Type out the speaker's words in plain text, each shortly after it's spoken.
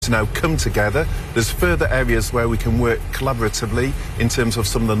to now come together. There's further areas where we can work collaboratively in terms of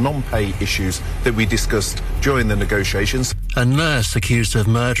some of the non-pay issues that we discussed during the negotiations. A nurse accused of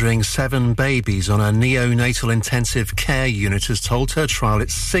murdering 7 babies on a neonatal intensive care unit has told her trial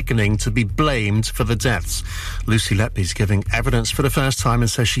it's sickening to be blamed for the deaths. Lucy Letby's giving evidence for the first time and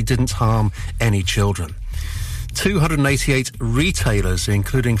says she didn't harm any children. 288 retailers,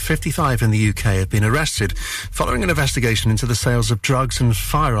 including 55 in the UK, have been arrested following an investigation into the sales of drugs and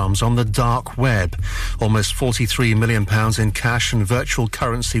firearms on the dark web. Almost £43 million in cash and virtual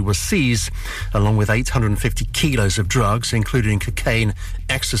currency were seized, along with 850 kilos of drugs, including cocaine,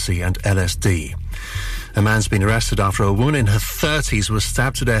 ecstasy and LSD. A man's been arrested after a woman in her 30s was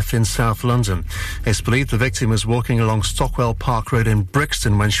stabbed to death in South London. It's believed the victim was walking along Stockwell Park Road in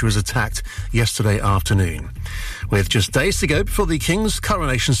Brixton when she was attacked yesterday afternoon. With just days to go before the King's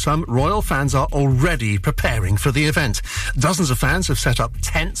coronation, some royal fans are already preparing for the event. Dozens of fans have set up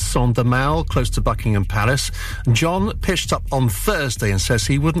tents on the Mall close to Buckingham Palace. John pitched up on Thursday and says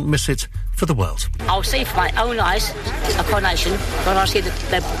he wouldn't miss it for the world. I'll see for my own eyes a coronation when I see that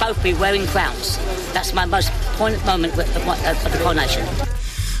they'll both be wearing crowns. That's my most poignant moment of the coronation.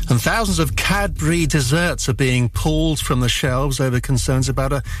 And thousands of Cadbury desserts are being pulled from the shelves over concerns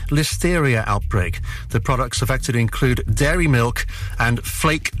about a listeria outbreak. The products affected include dairy milk and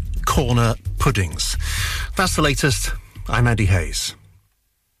flake corner puddings. That's the latest. I'm Andy Hayes.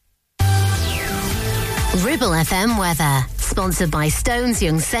 Ribble FM weather, sponsored by Stones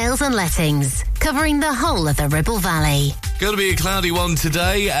Young Sales and Lettings, covering the whole of the Ribble Valley. Going to be a cloudy one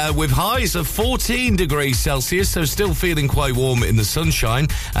today with highs of 14 degrees Celsius, so still feeling quite warm in the sunshine.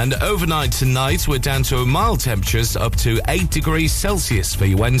 And overnight tonight, we're down to mild temperatures up to 8 degrees Celsius for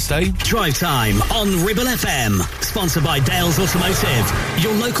your Wednesday. Drive Time on Ribble FM, sponsored by Dales Automotive,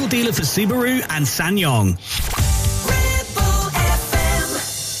 your local dealer for Subaru and SsangYong.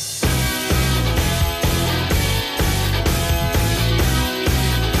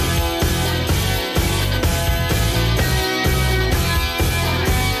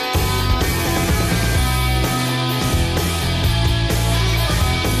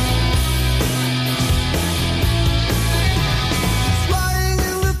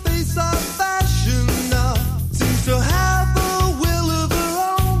 Seems to have a will of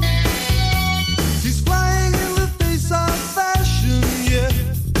her own. She's flying in the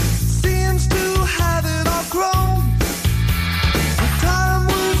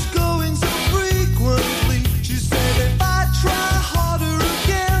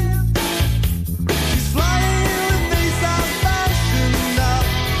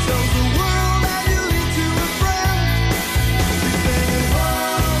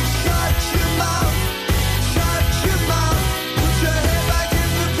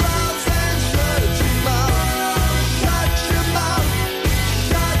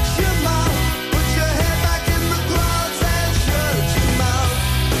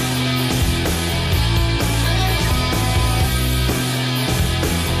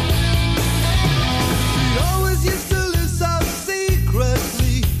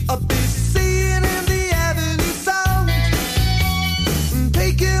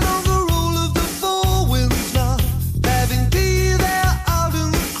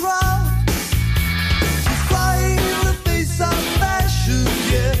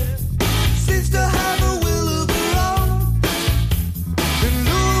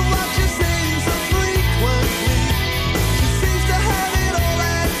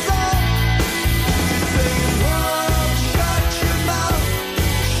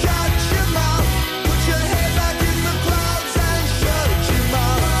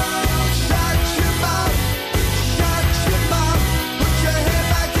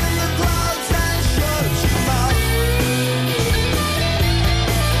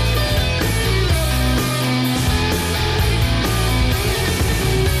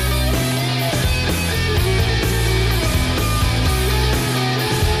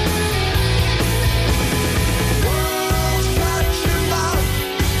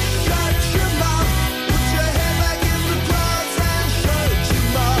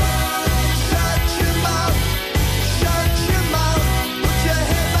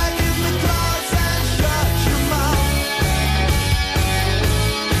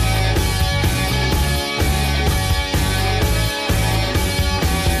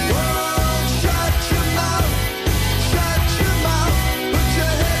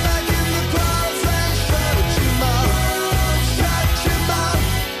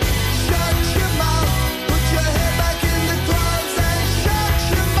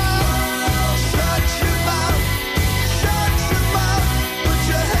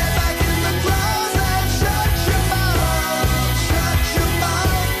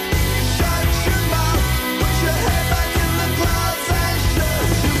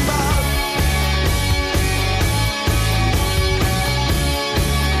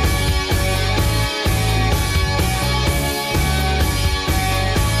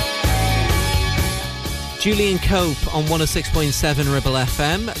Julian Cope on 106.7 Ribble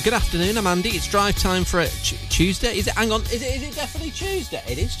FM. Good afternoon, I'm Andy. It's drive time for a Tuesday. Is it? Hang on, is it definitely Tuesday?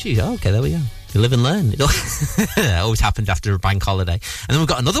 It is Tuesday. Oh, okay, there we go. You live and learn. It always happens after a bank holiday. And then we've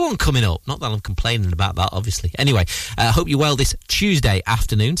got another one coming up. Not that I'm complaining about that, obviously. Anyway, hope you're well this Tuesday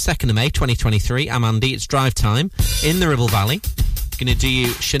afternoon, 2nd of May 2023. I'm Andy. It's drive time in the Ribble Valley. Going to do you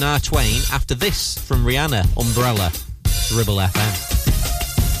Shania Twain after this from Rihanna, Umbrella, Ribble FM.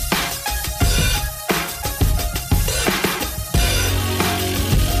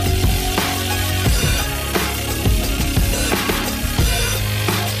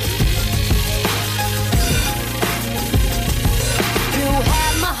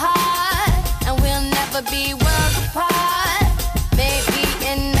 Be worlds apart, maybe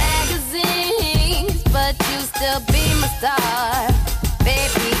in magazines, but you still be my star,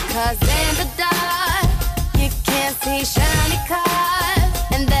 baby, 'cause in the dark, you can't see shiny cars,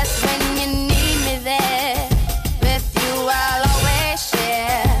 and that's when you need me there, with you I'll always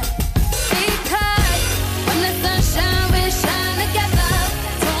share, because when the sunshine will shine together,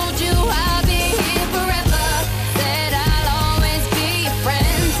 told you I'll be here forever, said I'll always be your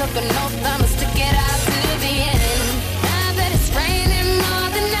friend, took an oath I'ma stick it out.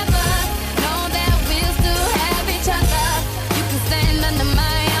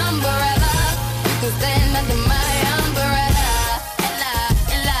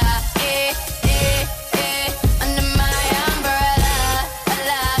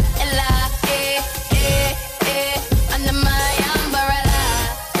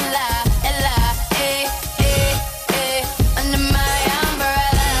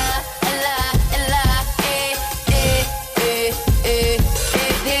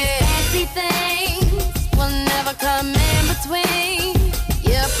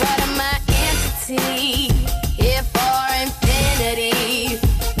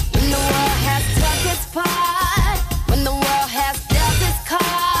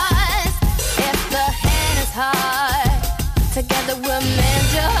 Together we'll mend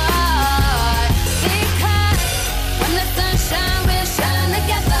your heart, because when the sunshine will shine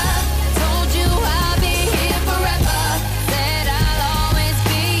together, told you I'll be here forever, said I'll always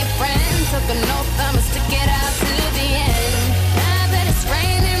be your friend, took an oath I'ma stick it out to the end, now that it's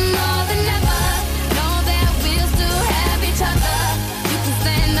raining more than ever, know that we'll still have each other, you can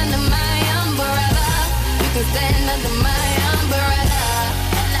stand under my umbrella, you can stand under my umbrella.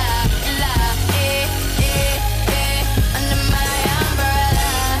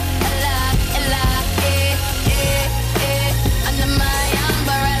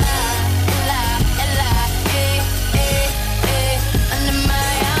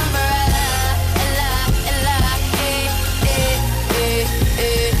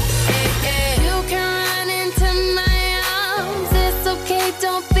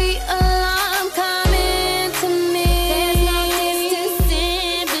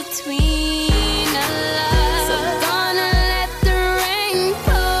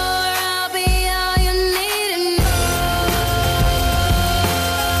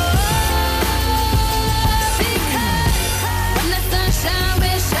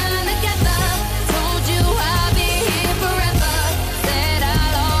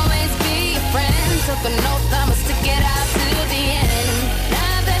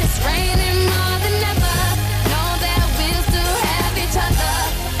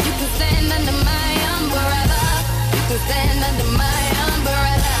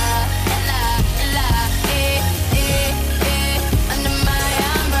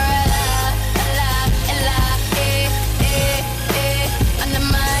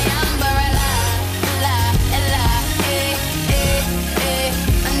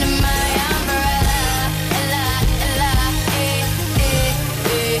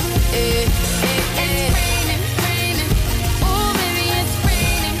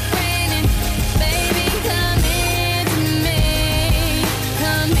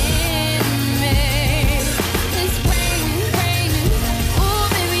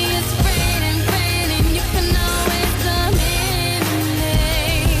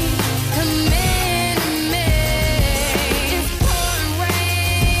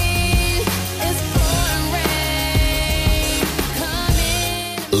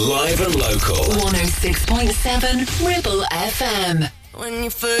 Live and local. 106.7 Ribble FM. When you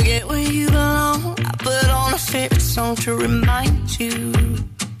forget where you belong, I put on a favorite song to remind you.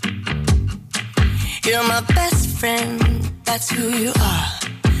 You're my best friend, that's who you are.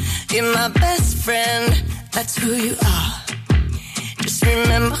 You're my best friend, that's who you are. Just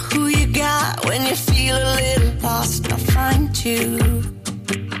remember who you got when you feel a little lost. I'll find you.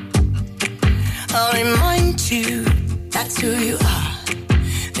 I'll remind you, that's who you are.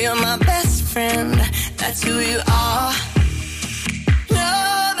 You're my best friend, that's who you are.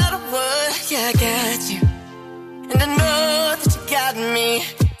 No matter what, yeah, I got you. And I know that you got me.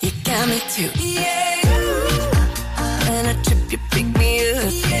 You got me too. Yeah. When I trip, you pick me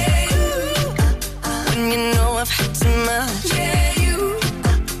up. Yeah. When you know I've had too much. Yeah.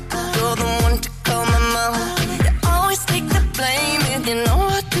 You're the one to call my mom. You always take the blame, and you know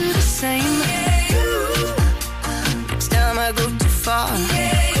I do the same. Yeah. Next time I go too far.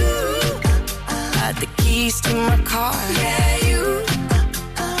 Yeah. Hide the keys to my car. Yeah.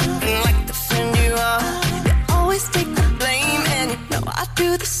 And like the friend you are, you always take the blame, and you know I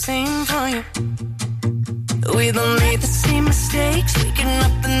do the same for you. We've all made the same mistakes, waking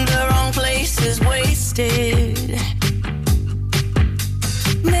up in the wrong places, wasted.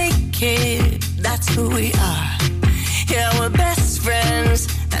 Naked, that's who we are. Yeah, we're best friends,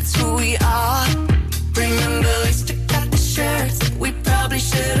 that's who we are. Remember, we stuck out the shirts that we probably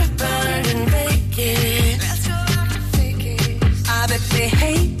should have burned and vacant. That's who I can fake it. I bet they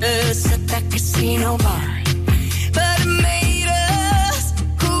hate us at that casino bar, but it made us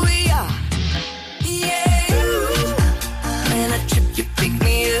who we are. Yeah. When I trip, you pick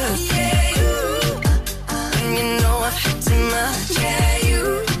me up. Yeah. When you know I've had too much. Yeah.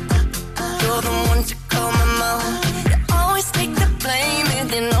 You're the one to call my mom. You always take the blame,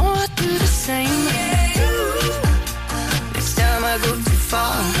 and you know I do the same. Yeah. Next time I go too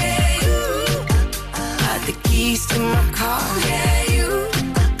far. Yeah. Hide the keys to my car. Yeah.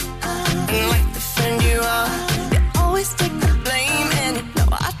 And like the friend you are, you always take the blame, and you know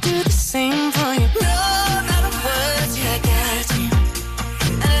I do the same for you. No matter what, yeah, I got you.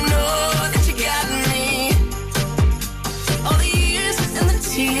 And I know that you got me. All the years and the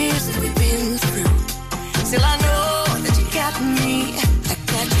tears that we've been through, still I know that you got me. I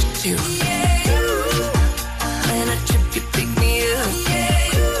got you too. Yeah. When I trip, you pick me up.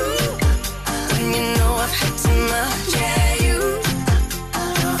 Yeah. When you know I've had too much. Yeah.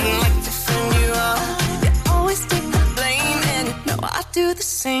 And like the friend you are, you always take the blame, and you know I do the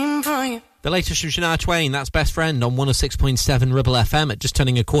same for you. The latest from Shania Twain, that's Best Friend on 106.7 Ribble FM at just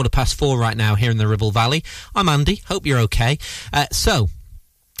turning 4:15 right now here in the Ribble Valley. I'm Andy, hope you're okay. So,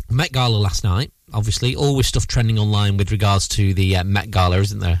 Met Gala last night, obviously, always stuff trending online with regards to the Met Gala,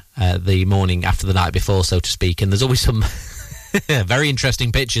 isn't there? The morning after the night before, so to speak, and there's always some very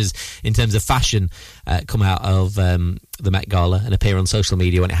interesting pictures in terms of fashion come out of the Met Gala and appear on social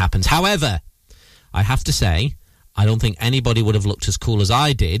media when it happens. However, I have to say, I don't think anybody would have looked as cool as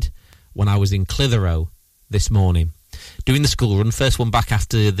I did when I was in Clitheroe this morning, doing the school run, first one back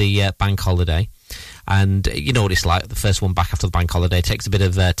after the bank holiday. And you know what it's like, the first one back after the bank holiday takes a bit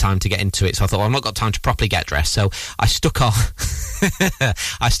of time to get into it. So I thought, well, I've not got time to properly get dressed. So I stuck on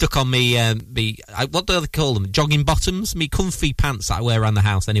me, what do they call them? Jogging bottoms? Me comfy pants that I wear around the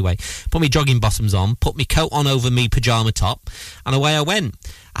house anyway. Put me jogging bottoms on, put me coat on over me pyjama top, and away I went.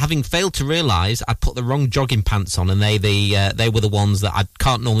 Having failed to realise I'd put the wrong jogging pants on, and they were the ones that I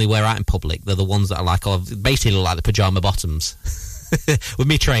can't normally wear out in public. They're the ones that are like, basically look like the pyjama bottoms. With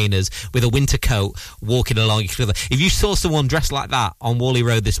me trainers, with a winter coat, walking along. If you saw someone dressed like that on Worley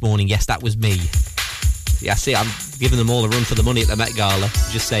Road this morning, yes, that was me. Yeah, see, I'm giving them all a run for the money at the Met Gala,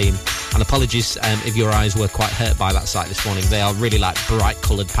 just saying. And apologies if your eyes were quite hurt by that sight this morning. They are really like bright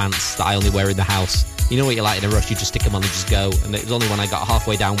coloured pants that I only wear in the house. You know what you're like in a rush, you just stick them on and just go. And it was only when I got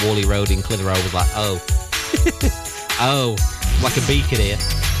halfway down Worley Road in Clitheroe I was like, oh. Oh, like a beacon here.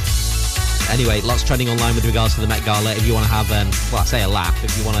 Anyway, lots trending online with regards to the Met Gala. If you want to have, I say a laugh,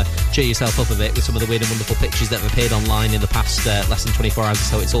 if you want to cheer yourself up a bit with some of the weird and wonderful pictures that have appeared online in the past less than 24 hours or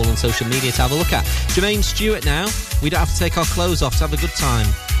so, it's all on social media to have a look at. Jermaine Stewart now. We don't have to take our clothes off to have a good time.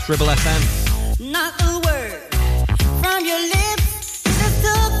 It's Ribble FM. Not a word from your lips. Just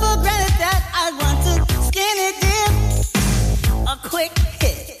took for granted that I want to skinny dip. A quick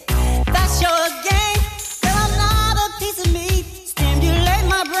hit. That's your game. Girl, I'm not a piece of meat. Stimulate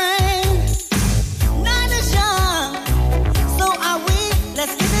my brain.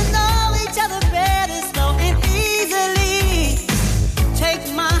 Let's get to know each other better, slow and easily.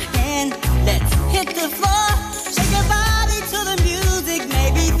 Take my hand, let's hit the floor. Shake your body to the music,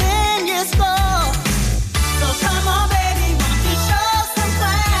 maybe then you'll score.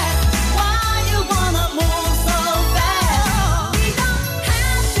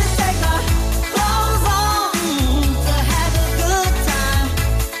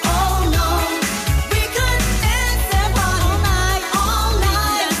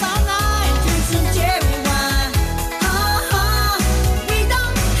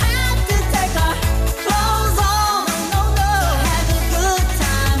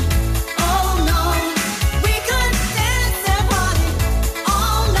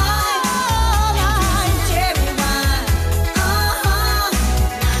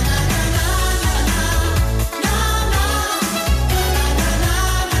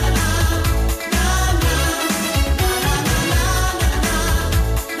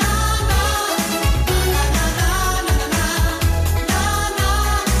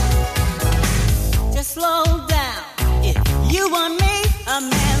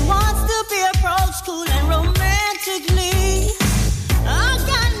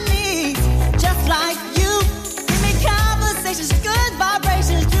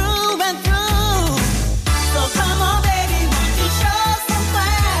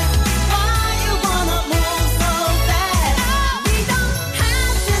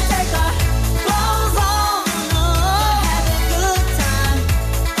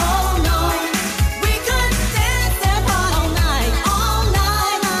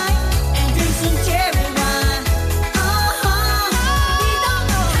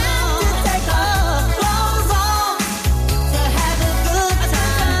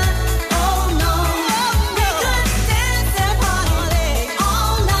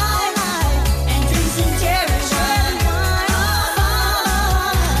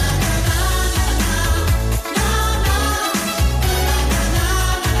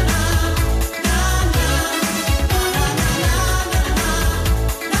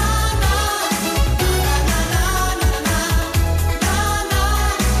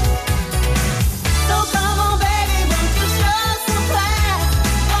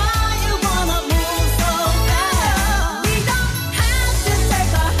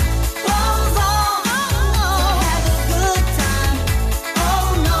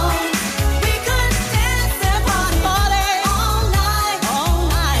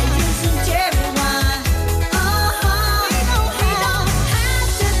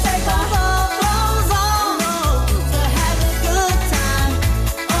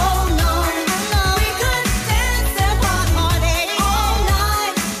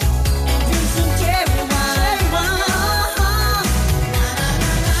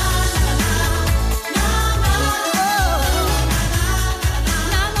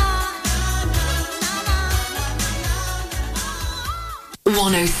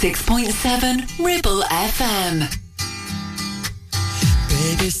 106.7 Ribble FM.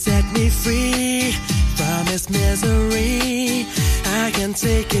 Baby, set me free from this misery. I can't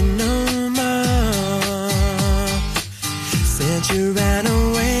take it no more. Since you ran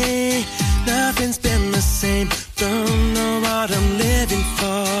away, nothing's been the same. Don't know what I'm living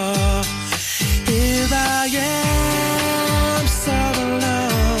for. Here I am, so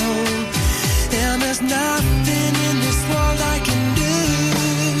alone, and there's nothing in this world I can do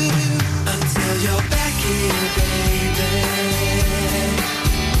until you're back here, baby.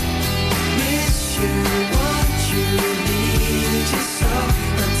 Miss you, want you, need you so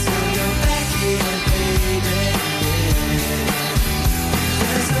until you're back here, baby.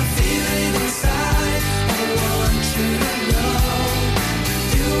 There's a feeling inside, I want you to know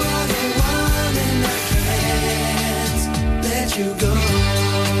you are the one and I can't let you go.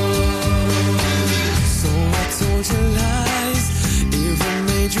 So I told you lies, even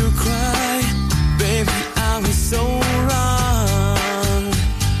made you cry. Baby, I was so wrong.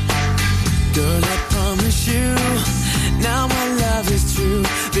 Girl, I promise you, now my love is true.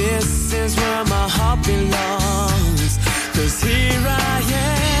 This is where my heart belongs. 'Cause here I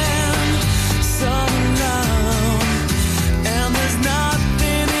am, so alone, and there's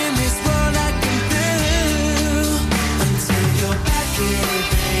nothing in this world I can do until you're back here,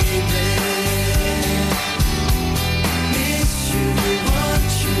 baby. Miss you, want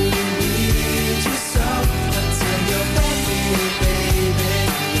you, need you so until you're back here, baby.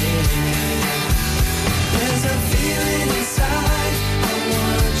 There's a feeling inside, I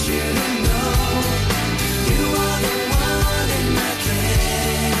want you to know you are the one and I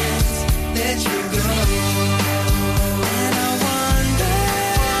can't let you go. And I wonder,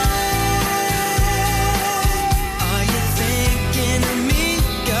 are you thinking of me?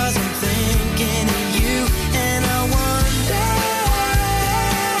 'Cause I'm thinking of you. And I wonder,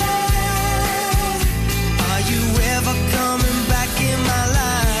 are you ever coming back in my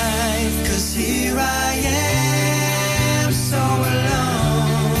life? 'Cause here I am, so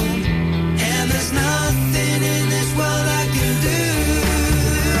alone, and there's nothing in this world I can do.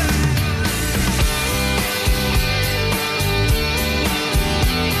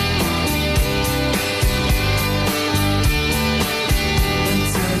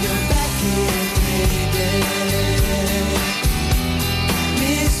 Until you're back here, baby.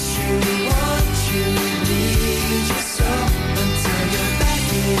 Miss you, want you, need you so until you're back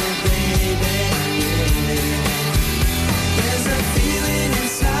here, baby. There's a feeling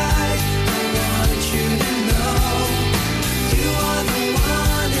inside, I want you to know you are the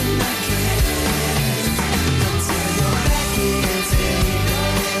one and I can't until you're back here,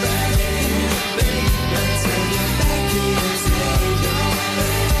 baby. Until you're back here,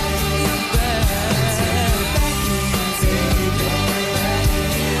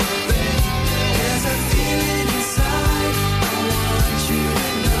 baby. There's a feeling inside, I want you to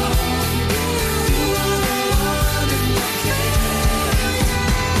know you are the one and I can't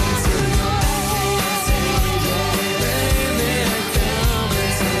until you're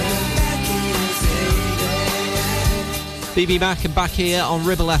BB back and back here on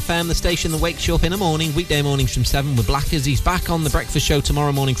Ribble FM, the station that wakes you up in the morning, weekday mornings from 7 with Blackers. He's back on the breakfast show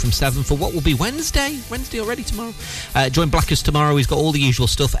tomorrow morning from 7 for what will be Wednesday already tomorrow. Join Blackers tomorrow. He's got all the usual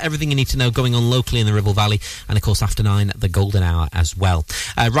stuff, everything you need to know going on locally in the Ribble Valley, and of course after 9 the golden hour as well.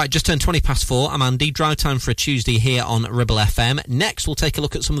 Right, just turned 4:20. I'm Andy. Drive time for a Tuesday here on Ribble FM. Next we'll take a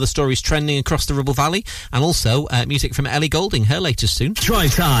look at some of the stories trending across the Ribble Valley, and also music from Ellie Goulding, her latest soon.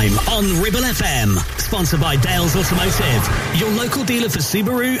 Drive time on Ribble FM, sponsored by Dales Automotive, your local dealer for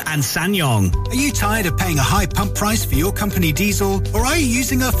Subaru and SsangYong. Are you tired of paying a high pump price for your company diesel? Or are you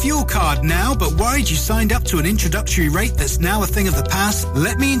using a fuel card now but worried you signed up to an introductory rate that's now a thing of the past?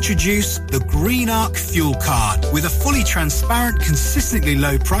 Let me introduce the Green Arc Fuel Card. With a fully transparent, consistently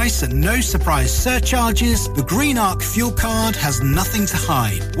low price and no surprise surcharges, the Green Arc Fuel Card has nothing to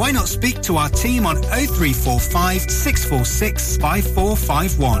hide. Why not speak to our team on 0345 646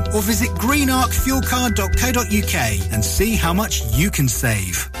 5451 or visit greenarcfuelcard.co.uk and see how much you can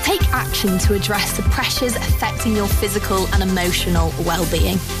save. Take action to address the pressures affecting your physical and emotional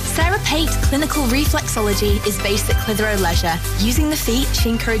well-being. Sarah Pate Clinical Reflexology is based at Clitheroe Leisure. Using the feet, she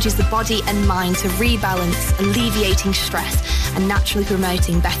encourages the body and mind to rebalance, alleviating stress and naturally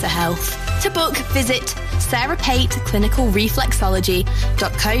promoting better health. To book, visit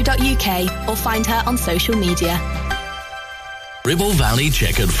sarahpateclinicalreflexology.co.uk or find her on social media. Ribble Valley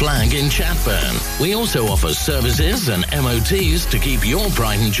Checkered Flag in Chatburn. We also offer services and MOTs to keep your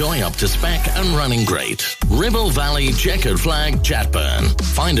pride and joy up to spec and running great. Ribble Valley Checkered Flag, Chatburn.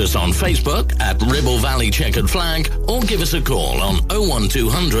 Find us on Facebook at Ribble Valley Checkered Flag or give us a call on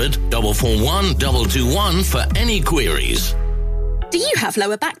 01200 441 221 for any queries. Do you have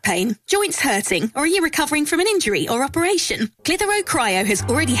lower back pain, joints hurting, or are you recovering from an injury or operation? Clitheroe Cryo has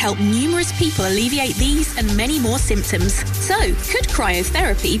already helped numerous people alleviate these and many more symptoms. So, could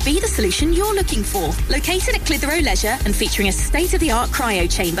cryotherapy be the solution you're looking for? Located at Clitheroe Leisure and featuring a state-of-the-art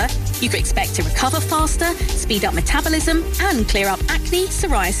cryo chamber, you can expect to recover faster, speed up metabolism, and clear up acne,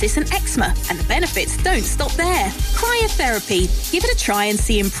 psoriasis, and eczema. And the benefits don't stop there. Cryotherapy. Give it a try and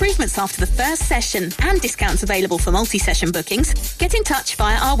see improvements after the first session, and discounts available for multi-session bookings. Get in touch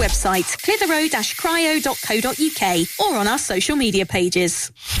via our website, clitheroe-cryo.co.uk, or on our social media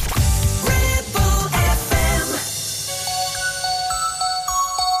pages.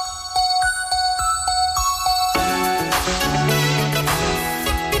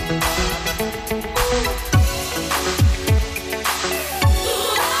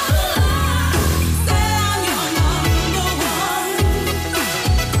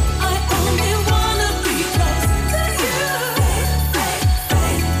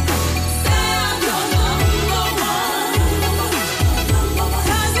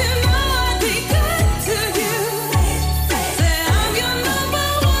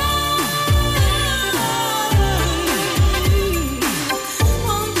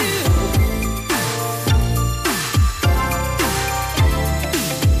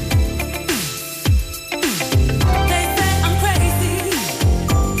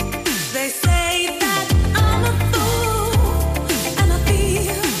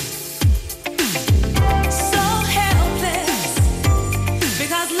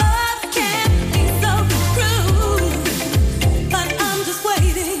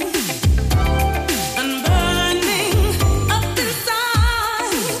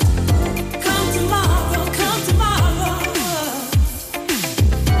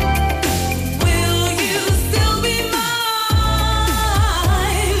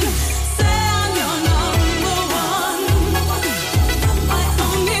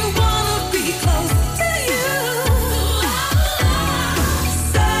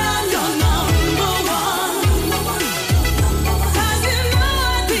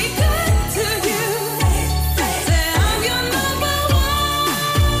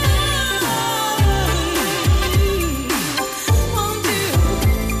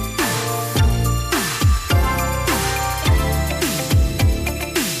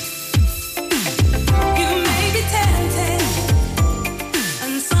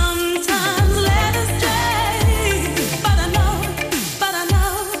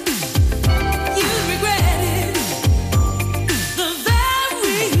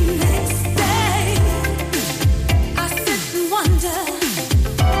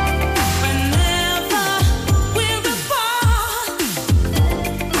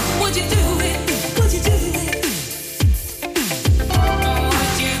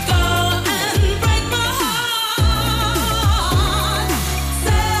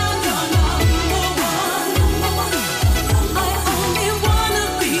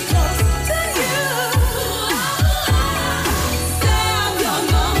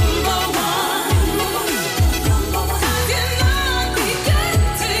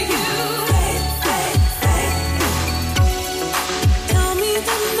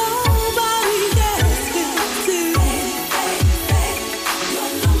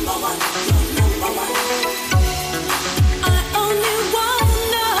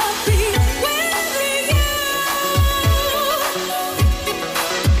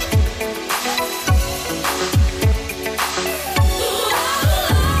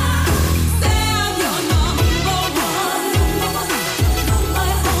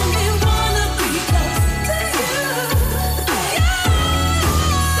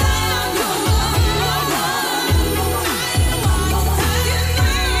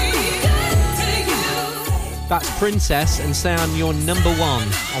 That's Princess and Say I'm Your Number One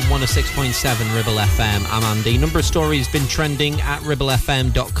on 106.7 Ribble FM. I'm Andy. Number of stories been trending at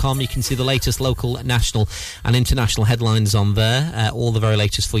ribblefm.com. You can see the latest local, national and international headlines on there. All the very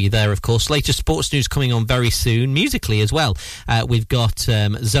latest for you there, of course. Latest sports news coming on very soon, musically as well. We've got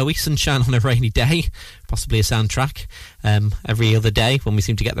Zoe, Sunshine on a Rainy Day, possibly a soundtrack every other day when we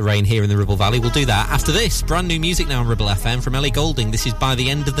seem to get the rain here in the Ribble Valley. We'll do that after this. Brand new music now on Ribble FM from Ellie Goulding. This is By the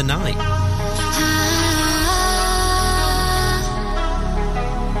End of the Night.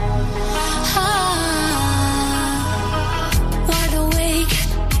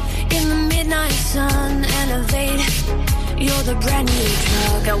 Sun, elevate your for the brand new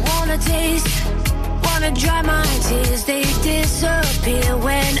drug. I wanna taste, wanna dry my tears. They disappear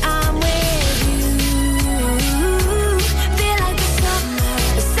when I'm with you. Feel like the summer,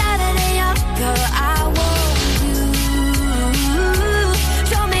 the Saturday upper. I want you.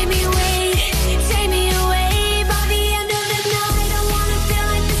 Don't make me wait, take me away. By the end of the night, I wanna feel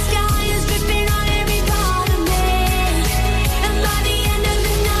like the sky is dripping on every part of me. And by the end of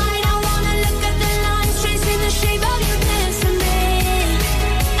the night, I wanna look at the lines tracing the shape of your lips to me.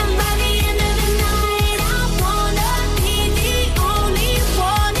 And by the end of the night, I wanna be the only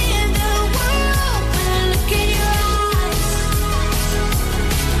one in the world. When I look in your eyes,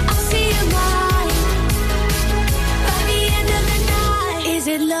 I see your mind. By the end of the night, is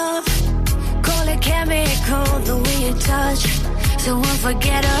it love? Call it chemical, the way you touch, so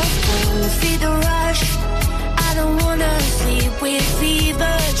unforgettable. Feed the rush. I don't wanna sleep with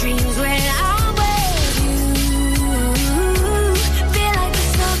fever dreams when I'm with you. Feel like the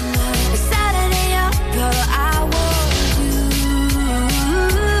summer, the Saturday upper. I want you.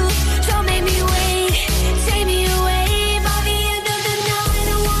 Don't make me wait, take me away. By the end of the night,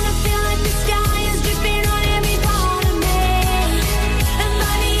 I wanna feel like the sky is dripping on every part of me. And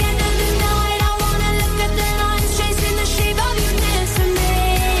by the end of the night, I wanna look at the lines tracing the shape of your lips to me.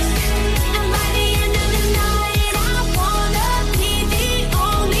 And by the end of the night, I wanna be the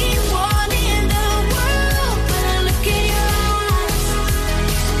only one in the world. When I look in your eyes,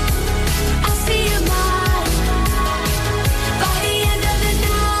 I see your mind. By the end of the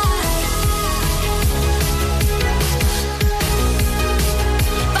night,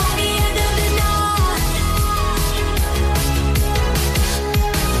 by the end of the night, by the end of the night,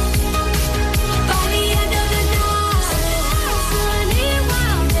 running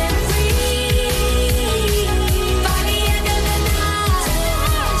wild and free. By the end of the night,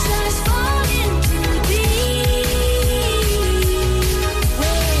 just falling too deep.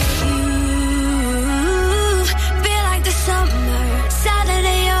 With you, feel like the summer,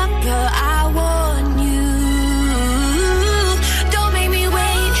 Saturday upper. I want you. Don't make me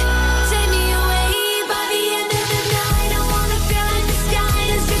wait, take me away. By the end of the night, I wanna feel like the sky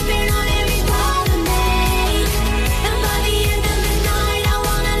is dripping on every part of me. And by the end of the night, I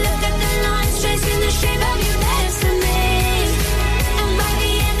wanna look at the lines tracing the shape of your lips to me. And by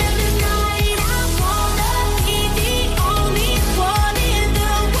the end of the night, I wanna be the only one in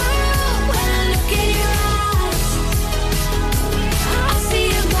the world. When I look in your eyes, I see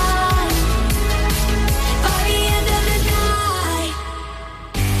your mind. By the end of the night.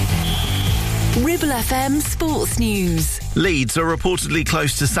 Ribble FM Sports News. Leeds are reportedly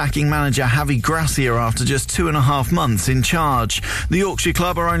close to sacking manager Javi Gracia after just 2.5 months in charge. The Yorkshire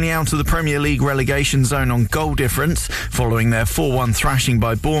club are only out of the Premier League relegation zone on goal difference, following their 4-1 thrashing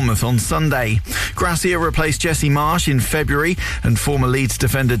by Bournemouth on Sunday. Gracia replaced Jesse Marsh in February, and former Leeds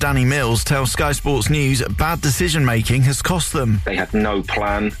defender Danny Mills tells Sky Sports News bad decision-making has cost them. They had no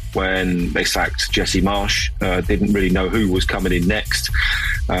plan when they sacked Jesse Marsh, didn't really know who was coming in next.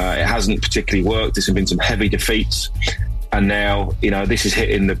 It hasn't particularly worked. There's been some heavy defeats. And now, this is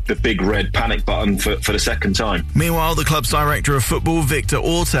hitting the big red panic button for the second time. Meanwhile, the club's director of football, Victor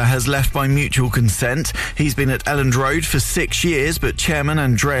Orta, has left by mutual consent. He's been at Elland Road for 6 years, but chairman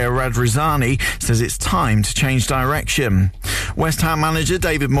Andrea Radrizzani says it's time to change direction. West Ham manager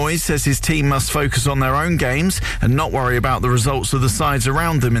David Moyes says his team must focus on their own games and not worry about the results of the sides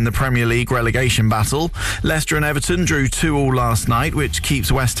around them in the Premier League relegation battle. Leicester and Everton drew 2-2 last night, which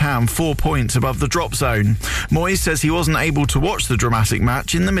keeps West Ham 4 points above the drop zone. Moyes says he wasn't able to watch the dramatic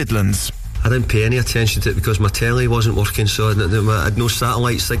match in the Midlands. I didn't pay any attention to it because my telly wasn't working, so I had no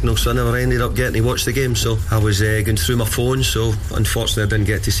satellite signal, so I never ended up getting to watch the game. So I was going through my phone, so unfortunately I didn't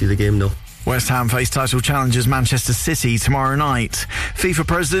get to see the game, no. West Ham face title challengers Manchester City tomorrow night. FIFA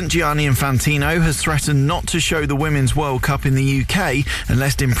President Gianni Infantino has threatened not to show the Women's World Cup in the UK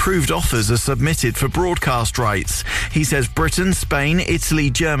unless improved offers are submitted for broadcast rights. He says Britain, Spain,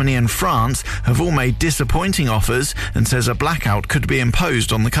 Italy, Germany and France have all made disappointing offers and says a blackout could be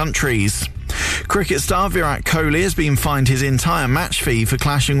imposed on the countries. Cricket star Virat Kohli has been fined his entire match fee for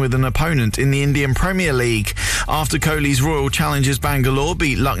clashing with an opponent in the Indian Premier League. After Kohli's Royal Challengers Bangalore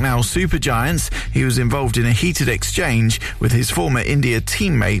beat Lucknow Super Giants, he was involved in a heated exchange with his former India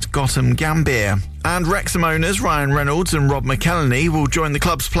teammate Gautam Gambhir. And Wrexham owners Ryan Reynolds and Rob McElhenney will join the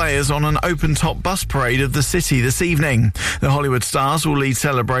club's players on an open-top bus parade of the city this evening. The Hollywood stars will lead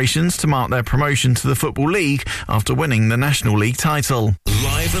celebrations to mark their promotion to the Football League after winning the National League title.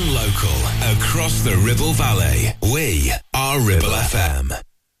 Live and local, across the Ribble Valley, we are Ribble FM.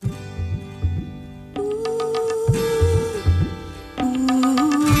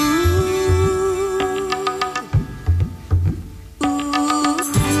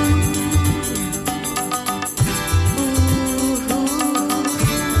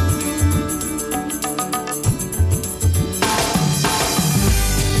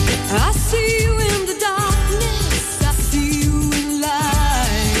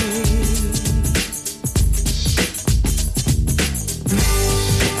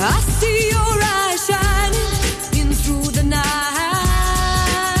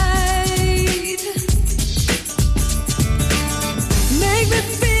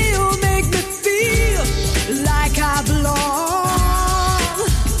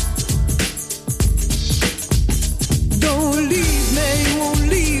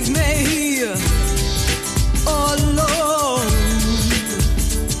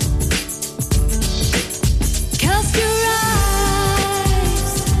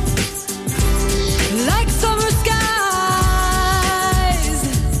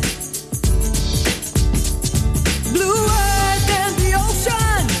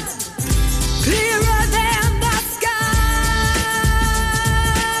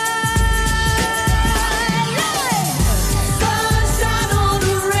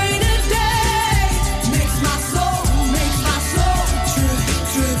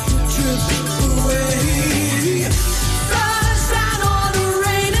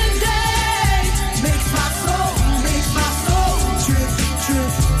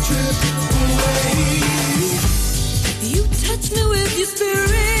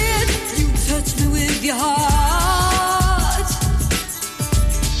 spirit, you touch me with your heart.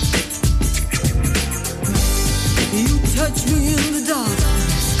 You touch me in the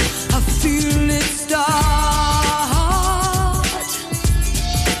darkness, I feel it start.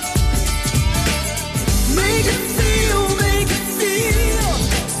 Make it feel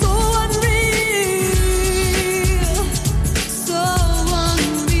so unreal, so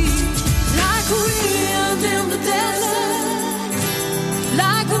unreal. Like a wind in the desert,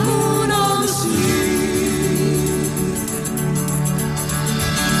 like a moon on the sea.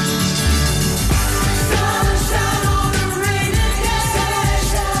 Sunshine on a rainy day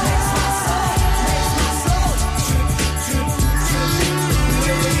makes my soul trip, trip, trip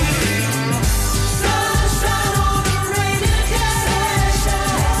away. Sunshine on a rainy day makes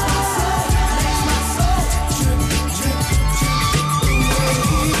my soul trip, trip, trip away.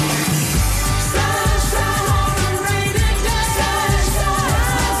 Sunshine on a rainy day makes my soul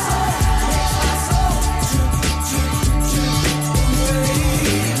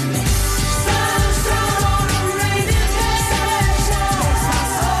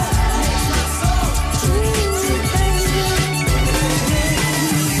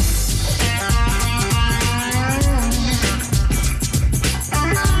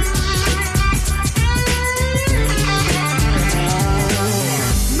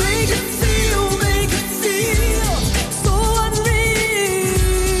make it feel so unreal,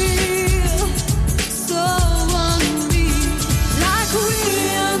 so unreal. Like a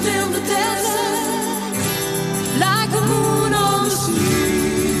wind in the desert, like a moon on the sea.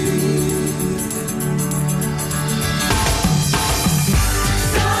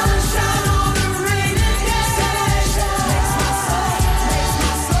 Sunshine on a rainy day makes my soul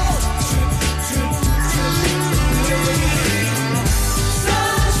trip, trip, trip away.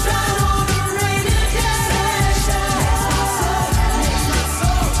 Sunshine on a rainy day makes my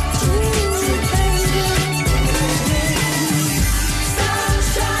soul trip, trip away.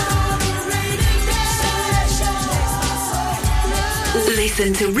 Sunshine on a rainy day makes my soul. Listen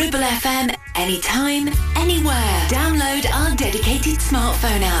to Ribble FM anytime, anywhere. Download our dedicated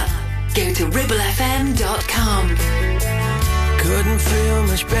smartphone app. Go to ribblefm.com. Couldn't feel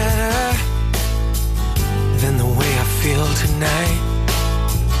much better than the way I feel tonight.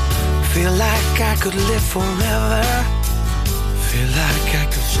 Feel like I could live forever. Feel like I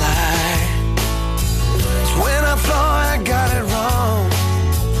could fly. It's when I thought I got it wrong.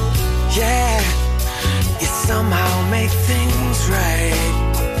 Yeah, you somehow make things right.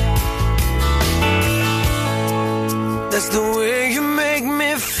 That's the way you make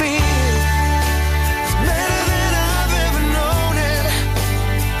me feel. It's better than I've ever known it.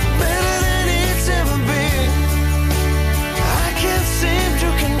 Better than it's ever been. I can't seem to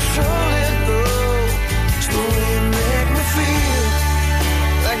control it, though. It's the way you make me feel.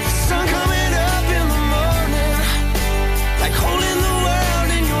 Like the sun coming up in the morning. Like holding the world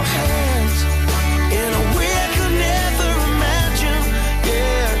in your hands. In a way I could never imagine.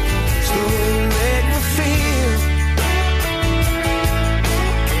 Yeah, it's the way you make me feel.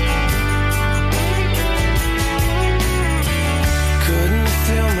 Couldn't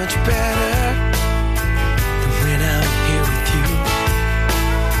feel much better than when I'm here with you.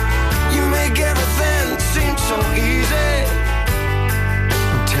 You make everything seem so easy.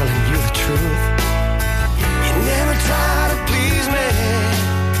 I'm telling you the truth. You never try to please me.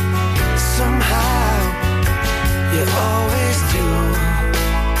 Somehow you always do.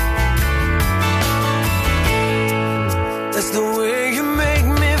 That's the way you make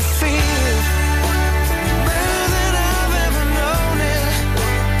me feel. Better than I've ever known it.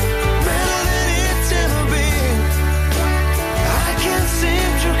 Better than it's ever been. I can't seem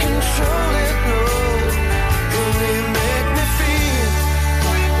to control it, no. The way you make me feel.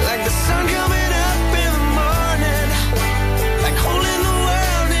 Like the sun coming up in the morning. Like holding the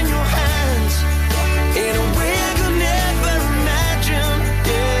world in your hands. In a way I could never imagine.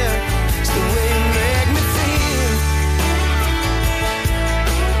 Yeah, it's the way you make me feel.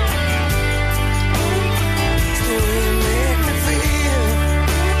 It's the way you make me feel.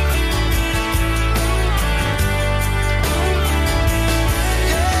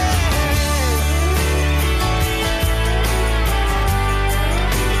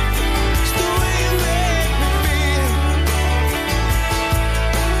 It's the way you make me feel.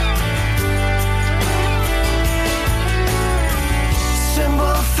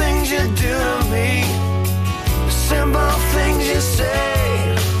 Simple things you do to me. Simple things you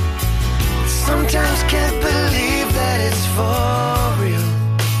say. Sometimes can't believe that it's for real.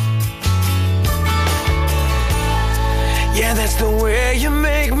 Yeah, that's the way you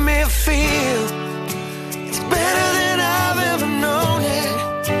make me feel. It's better than I've ever known it.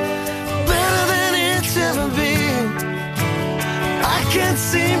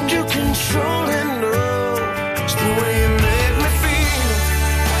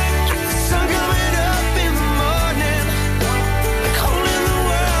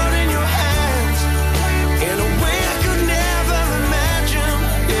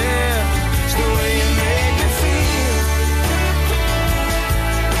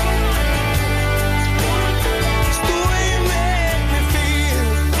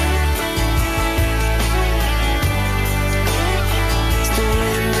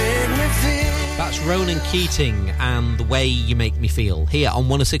 Keating and The Way You Make Me Feel here on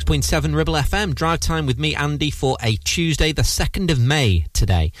 106.7 Ribble FM. Drive time with me, Andy, for a Tuesday, the 2nd of May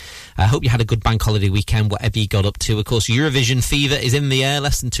today. I hope you had a good bank holiday weekend, whatever you got up to. Of course, Eurovision fever is in the air.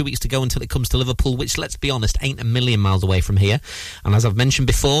 Less than 2 weeks to go until it comes to Liverpool, which, let's be honest, ain't a million miles away from here. And as I've mentioned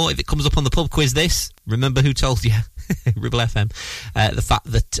before, if it comes up on the pub quiz remember who told you? Ribble FM. The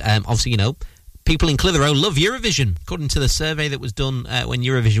fact that, obviously, you know, people in Clitheroe love Eurovision, according to the survey that was done when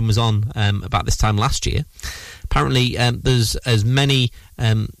Eurovision was on about this time last year. Apparently, there's as many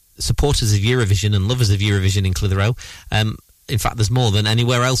supporters of Eurovision and lovers of Eurovision in Clitheroe. In fact, there's more than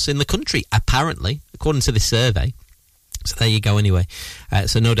anywhere else in the country, apparently, according to this survey. So there you go anyway.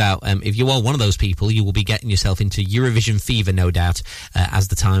 So no doubt, if you are one of those people, you will be getting yourself into Eurovision fever, no doubt, as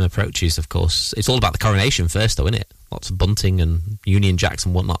the time approaches, of course. It's all about the coronation first, though, isn't it? Lots of bunting and Union Jacks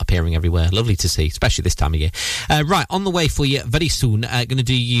and whatnot appearing everywhere. Lovely to see, especially this time of year. Right, on the way for you very soon. Going to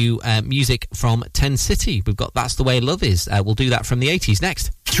do you music from 10 City. We've got That's the Way Love Is. We'll do that from the 80s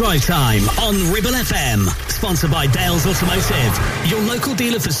next. Drive Time on Ribble FM. Sponsored by Dales Automotive, your local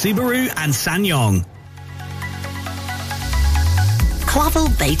dealer for Subaru and SsangYong. Clavel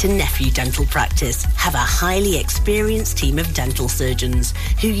Bait & Nephew Dental Practice have a highly experienced team of dental surgeons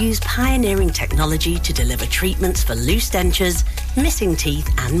who use pioneering technology to deliver treatments for loose dentures, missing teeth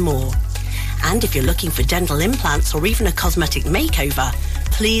and more. And if you're looking for dental implants or even a cosmetic makeover,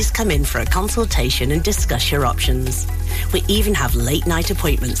 please come in for a consultation and discuss your options. We even have late night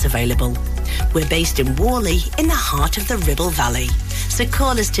appointments available. We're based in Worley in the heart of the Ribble Valley. So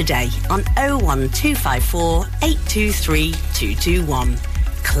call us today on 01254 823 221.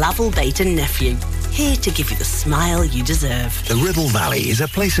 Clavel Bait & Nephew, here to give you the smile you deserve. The Ribble Valley is a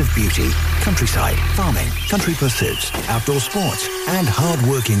place of beauty, countryside, farming, country pursuits, outdoor sports, and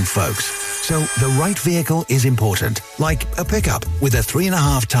hard-working folks. So the right vehicle is important, like a pickup with a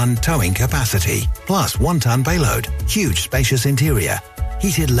 3.5-ton towing capacity, plus 1-ton payload, huge spacious interior,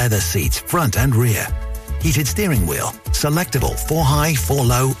 heated leather seats front and rear, heated steering wheel, selectable 4-high,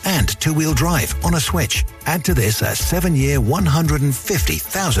 4-low, and 2-wheel drive on a switch. Add to this a 7-year,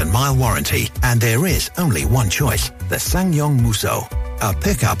 150,000-mile warranty, and there is only one choice, the SsangYong Musso, a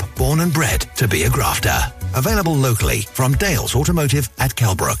pickup born and bred to be a grafter. Available locally from Dales Automotive at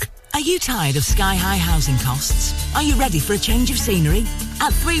Kelbrook. Are you tired of sky-high housing costs? Are you ready for a change of scenery?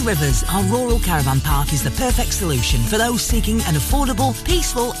 At Three Rivers, our rural caravan park is the perfect solution for those seeking an affordable,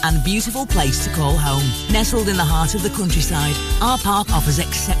 peaceful and beautiful place to call home. Nestled in the heart of the countryside, our park offers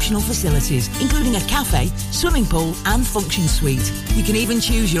exceptional facilities, including a cafe, swimming pool and function suite. You can even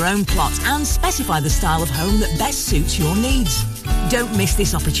choose your own plot and specify the style of home that best suits your needs. Don't miss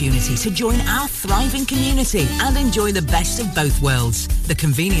this opportunity to join our thriving community and enjoy the best of both worlds, the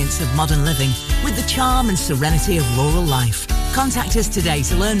convenience of modern living with the charm and serenity of rural life. Contact us today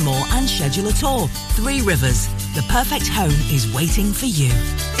to learn more and schedule a tour. Three Rivers, the perfect home is waiting for you.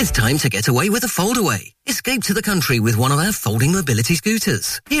 It's time to get away with a foldaway. Escape to the country with one of our folding mobility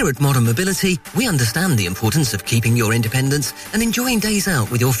scooters. Here at Modern Mobility, we understand the importance of keeping your independence and enjoying days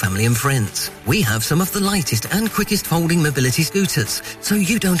out with your family and friends. We have some of the lightest and quickest folding mobility scooters, so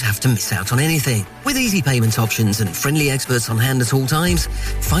you don't have to miss out on anything. With easy payment options and friendly experts on hand at all times,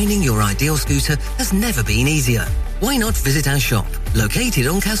 finding your ideal scooter has never been easier. Why not visit our shop, located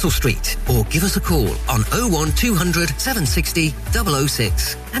on Castle Street, or give us a call on 01200 760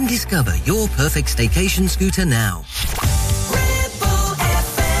 006 and discover your perfect staycation scooter now. Bring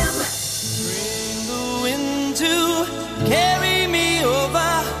the wind to carry me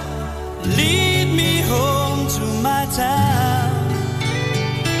over, lead me home to my town.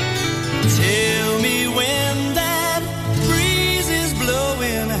 Tell me when that breeze is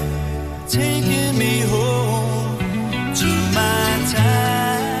blowing, taking me home to my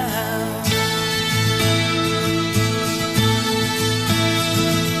town.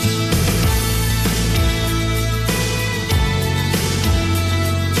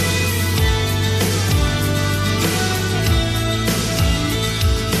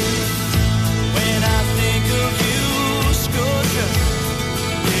 When I think of you, Scotia,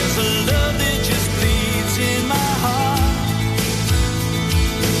 there's a love that just bleeds in my heart.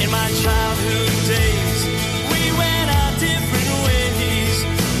 In my childhood days, we went our different ways,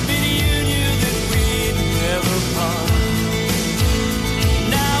 but you knew that we'd never part.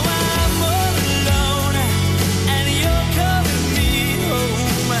 Now I'm all alone, and you're calling me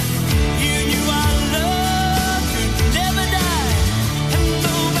home. You knew our love could never die, and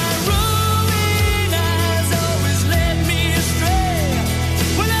though my roving eyes always led me astray,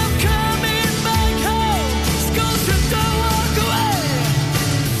 when I'm coming back home, Scotia, don't walk away.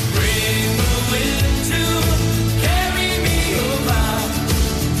 Bring the wind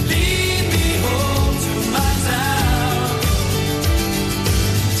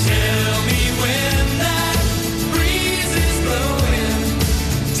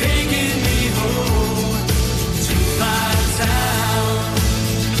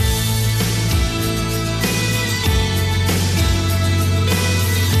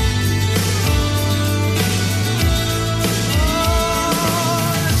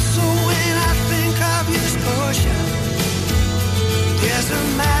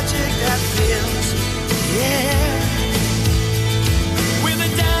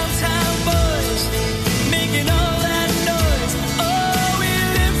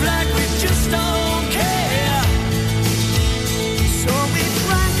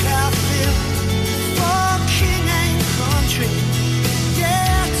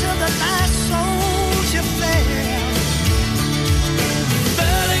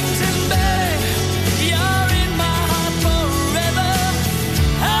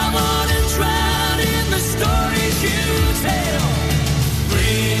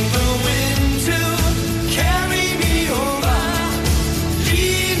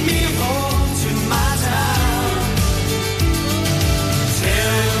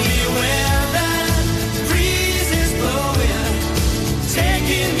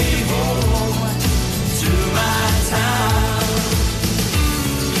taking me home to my town.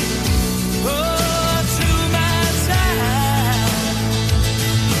 Oh, to my town.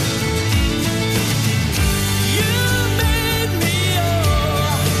 You made me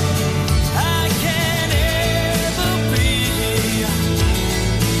all I can ever be.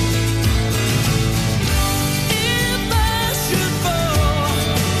 If I should fall,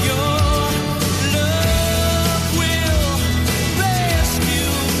 your love will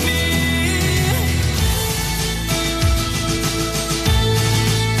rescue me.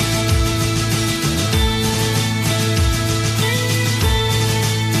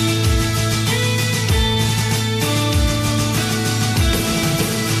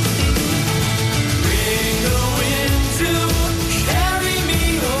 Bring the wind to carry me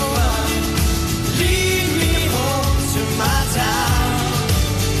over, lead me home to my town.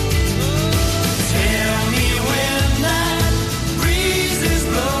 Tell me when that breeze is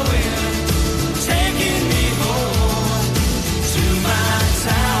blowing, taking me home to my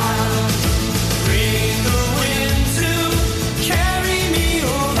town. Bring the wind to carry me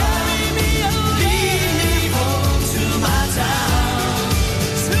over, lead me home to my town.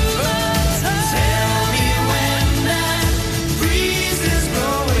 Tell me when that breeze is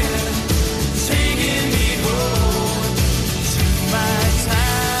blowing, taking me home to my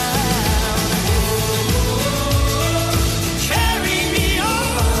town. Carry me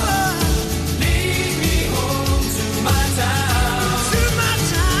over, lead me home to my town.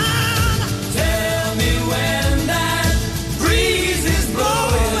 Tell me when that breeze is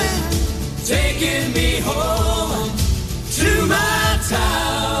blowing, taking me home to my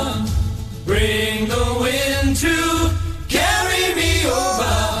town. Bring the wind to carry me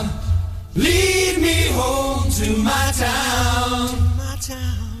over, lead me home to my town.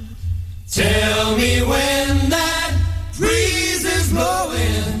 Tell me when that breeze is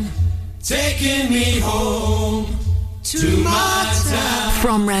blowing, taking me home to my town.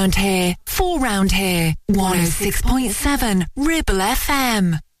 From round here, for round here, 106.7 Ribble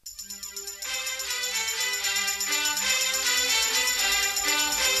FM.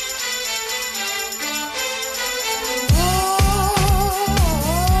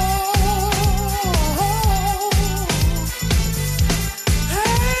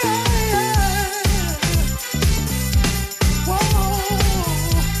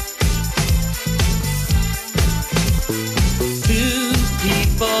 Two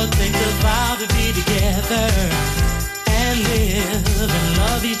people think the vow to be together and live and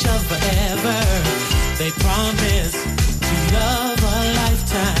love each other forever. They promise to love a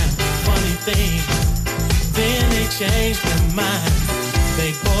lifetime. Funny thing, then they change their mind.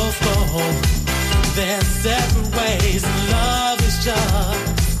 They both go their separate ways. And love is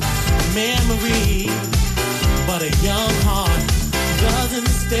just a memory, but a young heart doesn't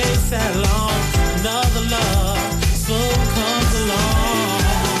stay that long. Another love soon comes along.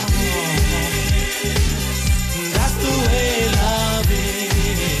 That's the way love is.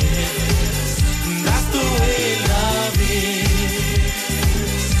 That's the way love is.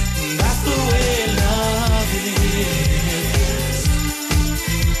 That's the way love is.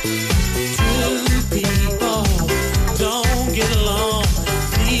 Two people don't get along.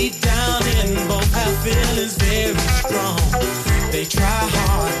 Deep down in both have feelings very strong. They try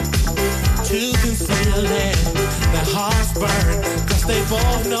hard to conceal it. Their hearts burn, 'cause they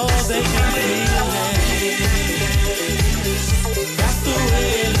both know they can feel it. That's the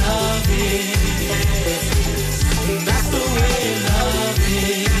way love is. That's the way love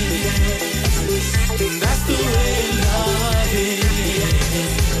is. That's the way love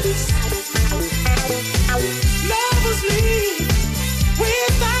is. Lovers leave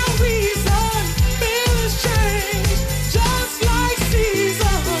without reason. Feelings change just like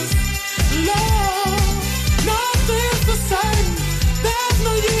seasons. Love, nothing's the same. There's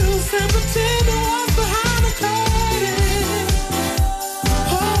no use in pretending what's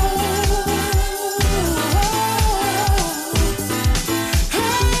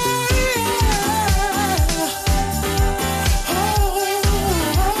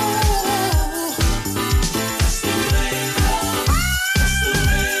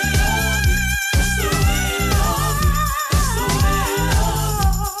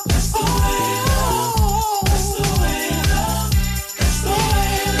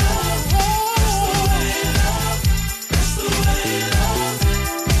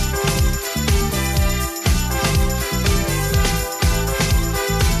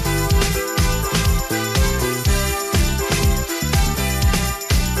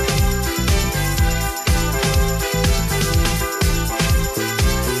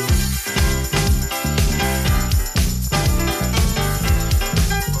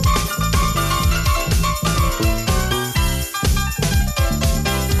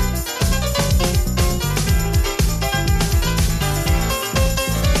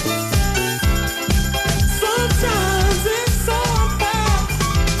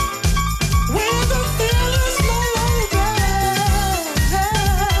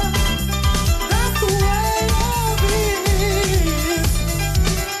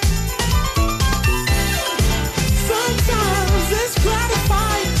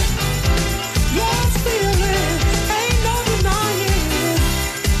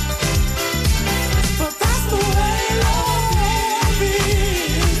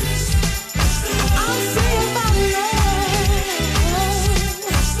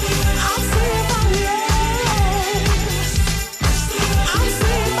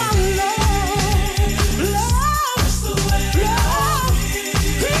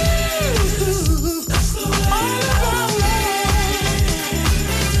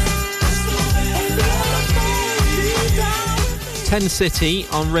 10 City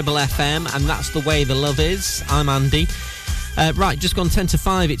on Ribble FM, and that's the way the love is. I'm Andy. Right, just gone 10 to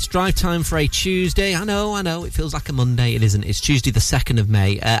 5. It's drive time for a Tuesday. I know, it feels like a Monday. It isn't. It's Tuesday the 2nd of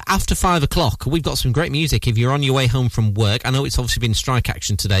May. After 5 o'clock, we've got some great music if you're on your way home from work. I know it's obviously been strike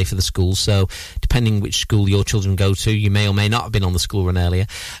action today for the schools, so depending which school your children go to, you may or may not have been on the school run earlier.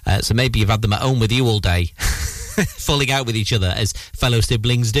 So maybe you've had them at home with you all day. Falling out with each other, as fellow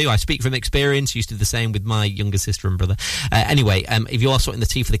siblings do. I speak from experience, used to do the same with my younger sister and brother. Anyway, if you are sorting the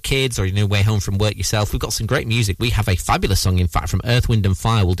tea for the kids or you're on your way home from work yourself, we've got some great music. We have a fabulous song, in fact, from Earth, Wind and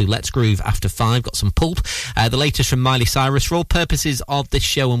Fire. We'll do Let's Groove after 5. Got some Pulp. The latest from Miley Cyrus. For all purposes of this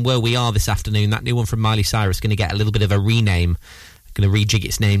show and where we are this afternoon, that new one from Miley Cyrus is going to get a little bit of a rename. Going to rejig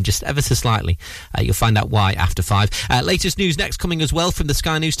its name just ever so slightly. You'll find out why after 5. Latest news next coming as well from the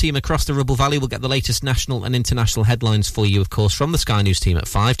Sky News team across the Ribble Valley. We'll get the latest national and international headlines for you, of course, from the Sky News team at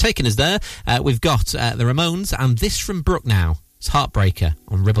 5. Taking us there, we've got the Ramones and this from Brooke now. It's Heartbreaker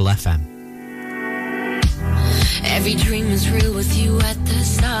on Ribble FM. Every dream was real with you at the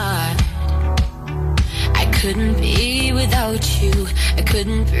start. I couldn't be without you. I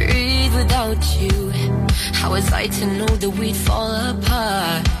couldn't breathe without you. How was I to know that we'd fall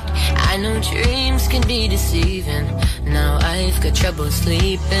apart? I know dreams can be deceiving. Now I've got trouble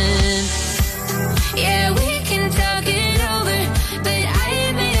sleeping. Yeah, we can talk it over, but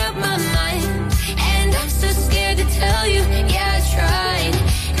I made up my mind. And I'm so scared to tell you, yeah, I tried.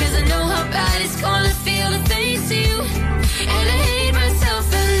 Cause I know how bad it's gonna feel to face you. And I hate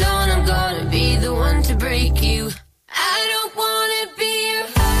myself alone, I'm gonna be the one to break you. I don't wanna be your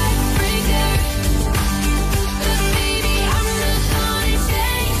heartbreaker, but baby, I'm not gonna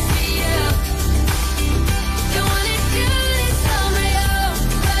chase you. Don't wanna do this on my own,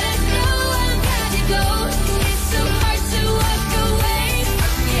 but I know I've got to go. It's so hard to walk away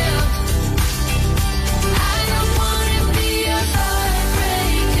from you. I don't wanna be your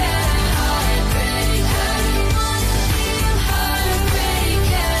heartbreaker, heartbreaker. I don't wanna be your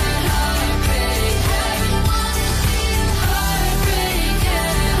heartbreaker, heartbreaker. I don't wanna be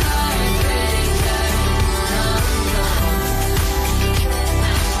your heartbreaker, heartbreaker.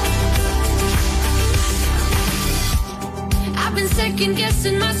 I've been second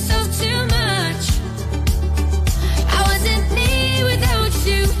guessing myself too much. I wasn't me without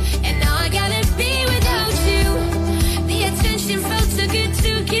you, and now I gotta be without you. The attention felt too good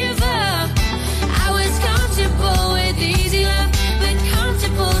to give up. I was comfortable with easy love, but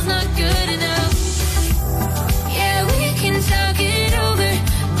comfortable's not good enough. Yeah, we can talk it over,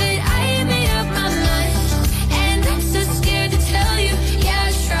 but I made up my mind. And I'm so scared to tell you, yeah,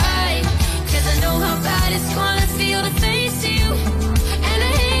 I tried. Cause I know how bad it's gonna feel to face you. And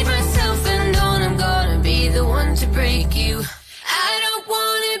I hate myself and know I'm gonna be the one to break you. I don't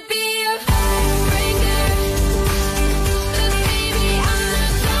wanna be your heartbreaker, but baby, I'm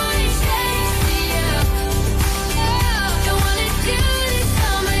not gonna chase you. Don't wanna do this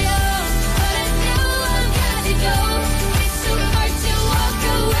on my own, but I know I've got to go. It's so hard to walk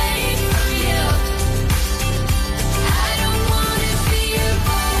away from you. I don't wanna be your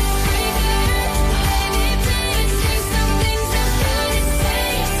heartbreaker. Baby, please, there's some things I'm gonna say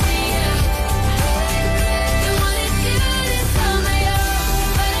to you. Don't wanna do this on my own,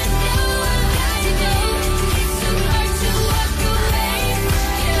 but I know I've got to go. It's so hard to walk away from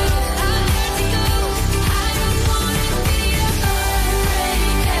you. I've got to go. I don't wanna be your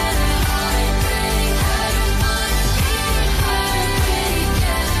heartbreaker, heartbreaker. I don't wanna be your heartbreaker,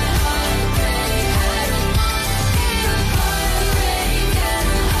 heartbreaker. I don't wanna be your heartbreaker,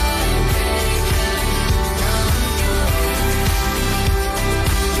 heartbreaker.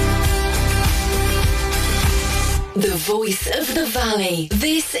 The voice of the valley.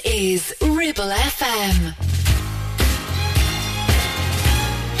 This is Ribble FM.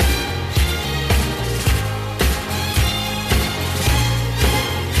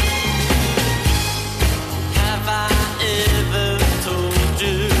 Have I ever told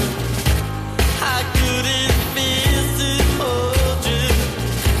you how good it feels to hold you?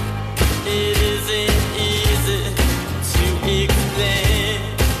 It isn't easy to explain.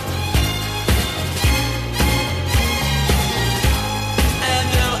 I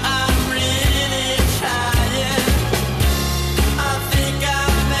know I'm really trying.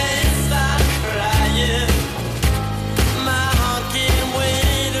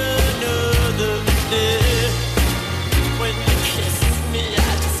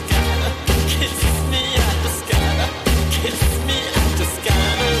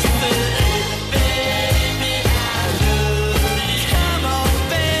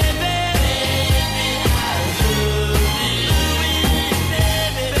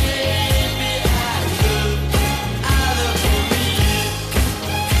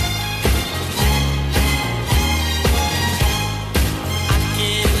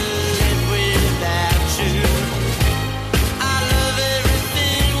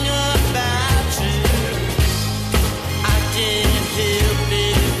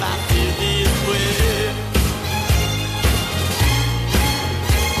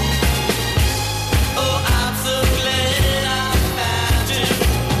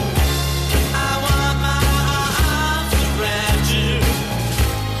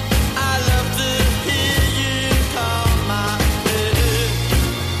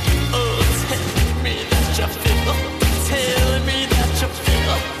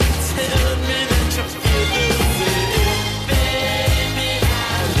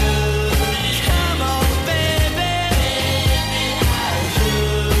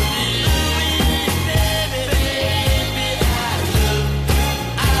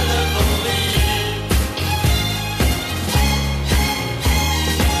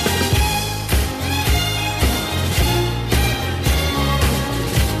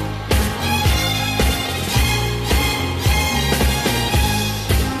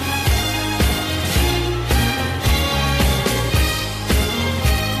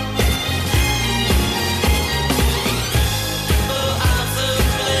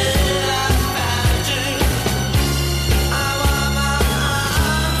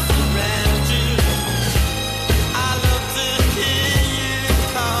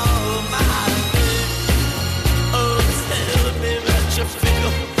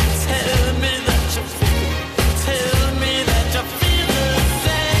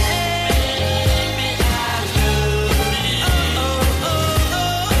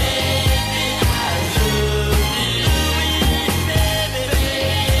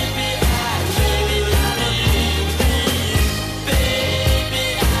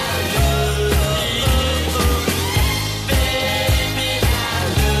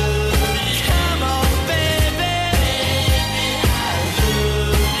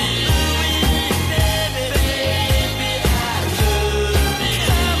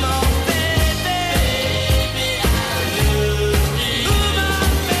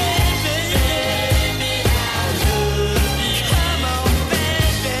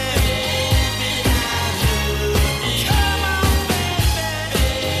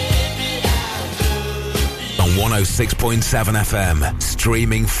 106.7 FM,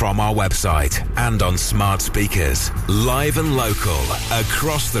 streaming from our website and on smart speakers. Live and local,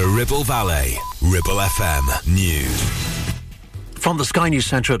 across the Ribble Valley. Ribble FM News. From the Sky News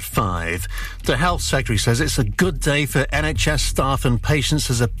Centre at 5, the Health Secretary says it's a good day for NHS staff and patients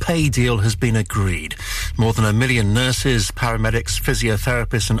as a pay deal has been agreed. More than 1 million nurses, paramedics,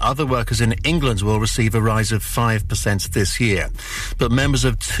 physiotherapists and other workers in England will receive a rise of 5% this year. But members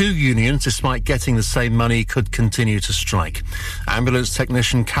of 2 unions, despite getting the same money, could continue to strike. Ambulance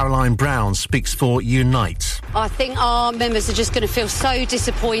technician Caroline Brown speaks for Unite. I think our members are just going to feel so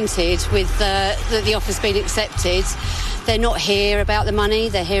disappointed with that the offer's been accepted. They're not here about the money,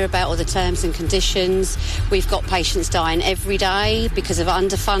 they're here about all the terms and conditions. We've got patients dying every day because of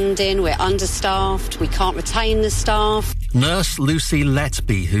underfunding, we're understaffed, we can't retain the staff. Nurse Lucy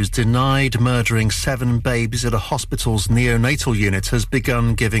Letby, who's denied murdering 7 babies at a hospital's neonatal unit, has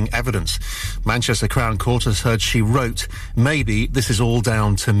begun giving evidence. Manchester Crown Court has heard she wrote, "Maybe this is all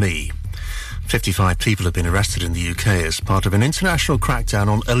down to me." 55 people have been arrested in the UK as part of an international crackdown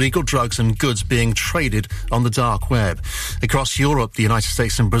on illegal drugs and goods being traded on the dark web. Across Europe, the United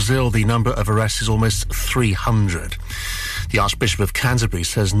States and Brazil, the number of arrests is almost 300. The Archbishop of Canterbury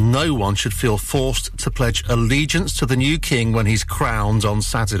says no one should feel forced to pledge allegiance to the new king when he's crowned on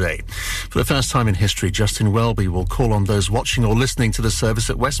Saturday. For the first time in history, Justin Welby will call on those watching or listening to the service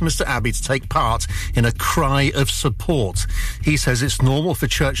at Westminster Abbey to take part in a cry of support. He says it's normal for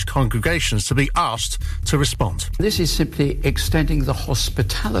church congregations to be asked to respond. This is simply extending the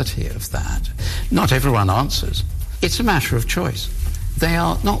hospitality of that. Not everyone answers. It's a matter of choice. They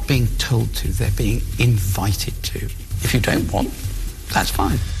are not being told to, they're being invited to. If you don't want, that's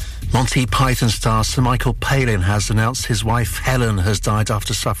fine. Monty Python star Sir Michael Palin has announced his wife Helen has died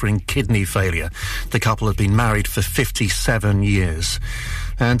after suffering kidney failure. The couple have been married for 57 years.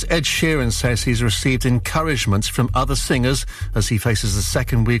 And Ed Sheeran says he's received encouragement from other singers as he faces the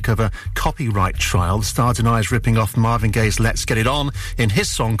second week of a copyright trial. The star denies ripping off Marvin Gaye's Let's Get It On in his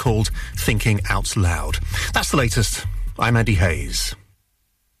song called Thinking Out Loud. That's the latest. I'm Andy Hayes.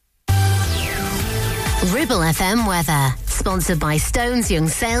 Ribble FM weather, sponsored by Stones Young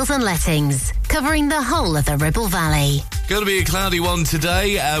Sales and Lettings, covering the whole of the Ribble Valley. Going to be a cloudy one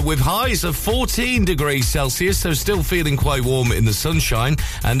today with highs of 14 degrees Celsius, so still feeling quite warm in the sunshine.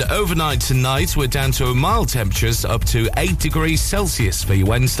 And overnight tonight, we're down to mild temperatures up to 8 degrees Celsius for your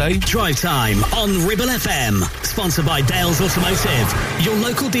Wednesday. Drive Time on Ribble FM, sponsored by Dales Automotive, your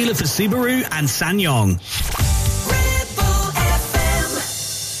local dealer for Subaru and SsangYong.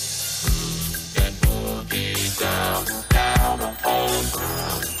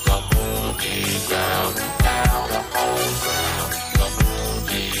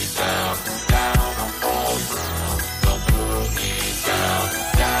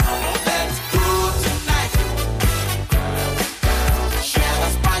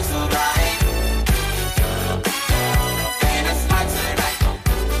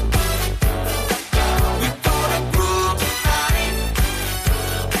 We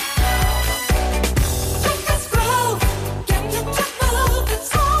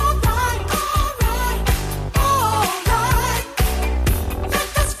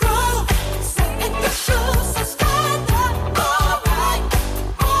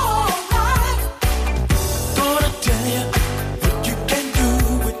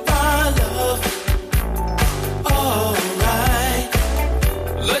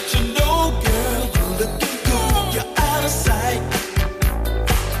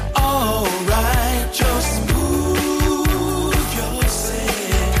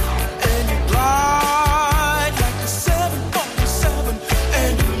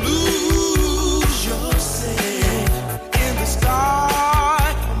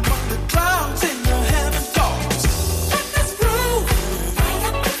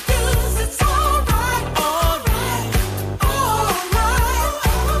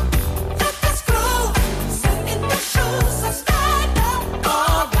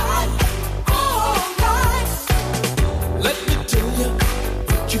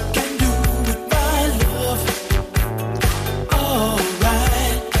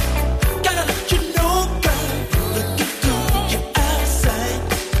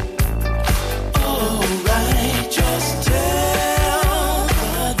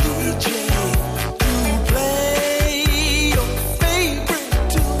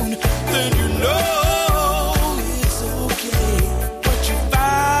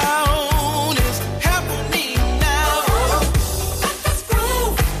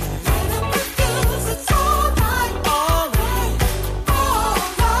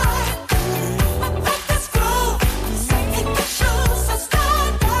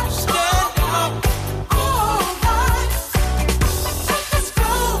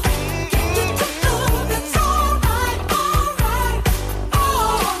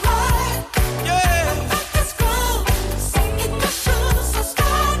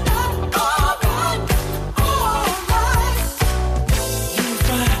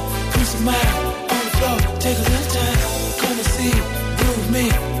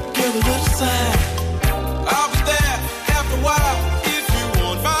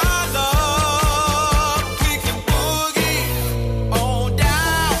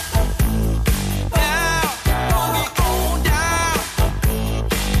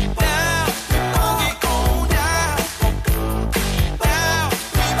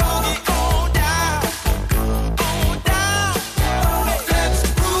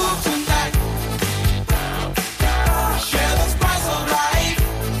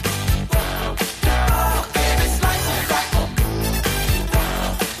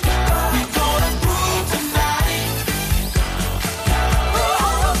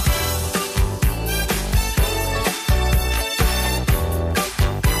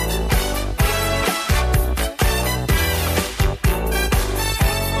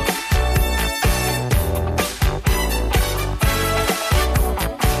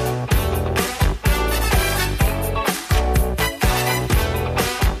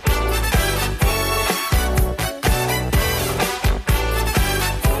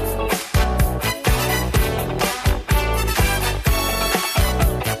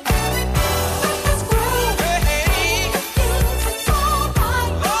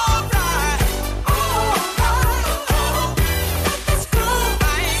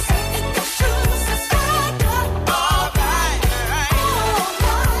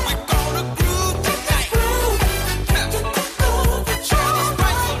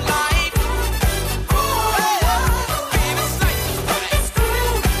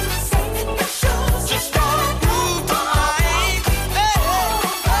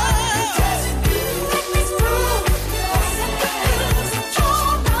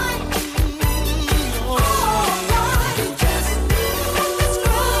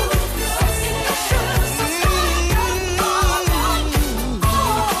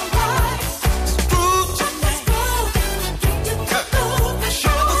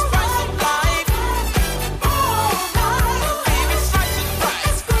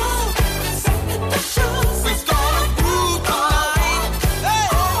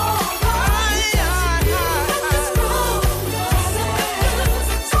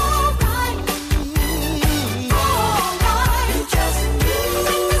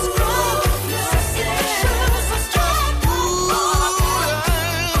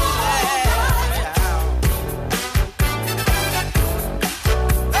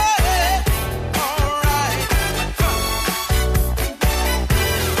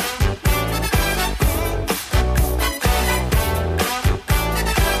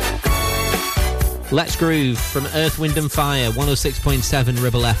Let's Groove from Earth, Wind and Fire, 106.7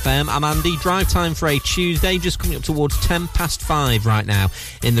 Ribble FM. I'm Andy. Drive time for a Tuesday, just coming up towards 5:10 right now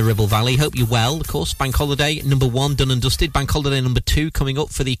in the Ribble Valley. Hope you're well. Of course, Bank Holiday number 1 done and dusted. Bank Holiday number 2 coming up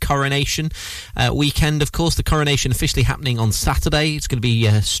for the coronation weekend. Of course, the coronation officially happening on Saturday. It's going to be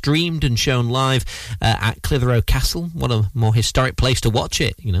streamed and shown live at Clitheroe Castle. What a more historic place to watch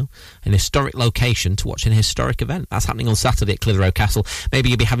it, you know. An historic location to watch an historic event. That's happening on Saturday at Clitheroe Castle. Maybe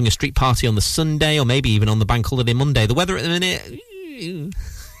you'll be having a street party on the Sunday, or maybe even on the Bank Holiday Monday. The weather at the minute,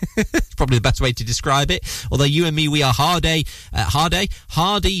 it's probably the best way to describe it. Although you and me, we are hardy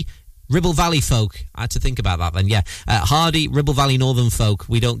Ribble Valley folk. I had to think about that then, yeah. Hardy Ribble Valley Northern folk.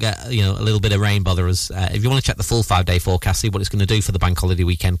 We don't get, you know, a little bit of rain bother us. If you want to check the full 5-day forecast, see what it's going to do for the bank holiday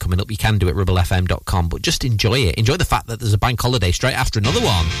weekend coming up, you can do it at ribblefm.com. But just enjoy it. Enjoy the fact that there's a bank holiday straight after another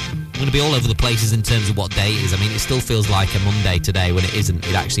one. I'm going to be all over the places in terms of what day it is. I mean, it still feels like a Monday today when it isn't.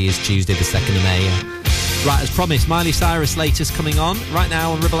 It actually is Tuesday the 2nd of May. Right, as promised, Miley Cyrus latest coming on right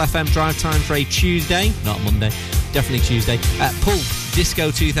now on Ribble FM Drive Time for a Tuesday. Not Monday, definitely Tuesday. Pulp, Disco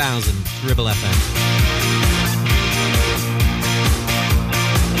 2000, Ribble FM.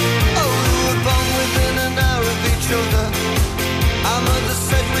 Oh, we were born within an hour of each other. Our mother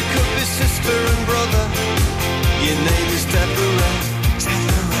said we could be sister and brother. Your name is Deborah,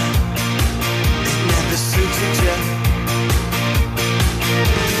 Deborah. It never suited you.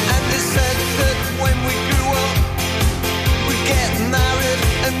 And they said that when we grew up, we'd get married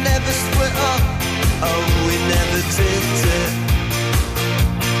and never split up. Oh, we never did it.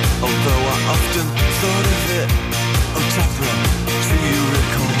 Although I often thought of it. Oh, Deborah, do you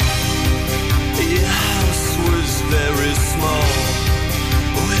recall? Your house was very small,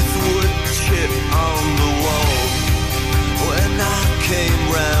 with wood chip on the wall. When I came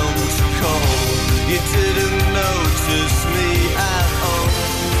round to call, you didn't notice me at all.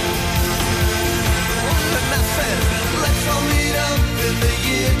 And I said, let's all meet up in the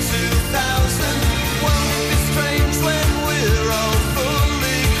year 2000. Won't it be strange when we're all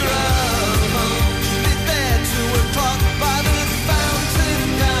fully grown? Be there 2 o'clock by the fountain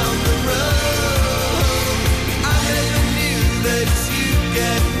down the road. I never knew that you'd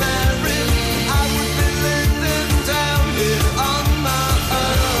get married. I would be living down here on my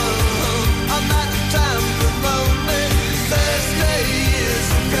own, on that damn lonely Thursday years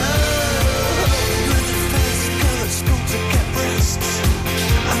ago. You were the first girl at school to get breasts,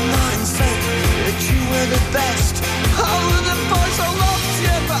 and mine said that you were the best. All of the boys all loved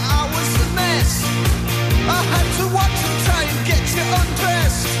you, but I was a mess. I had to watch and try and get you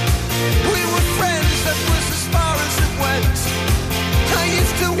undressed. We were friends, that was as far as it went. I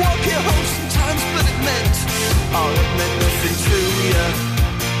used to walk you home sometimes, but it meant, oh, it meant nothing to you.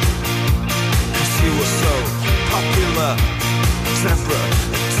 'Cause you were so popular. Deborah,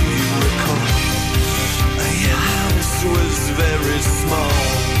 do you recall? Your house was very small,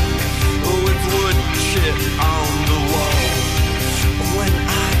 with wood chip on the wall. When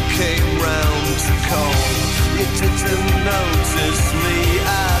I came round to call, you didn't notice me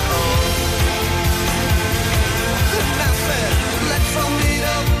at all. And I said, let's all meet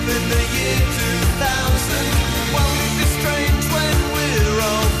up in the year 2000. Won't it be strange when we're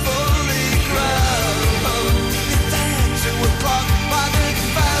all fully grown? Be there 2 o'clock by the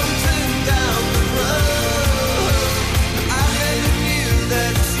fountain down the road. I never knew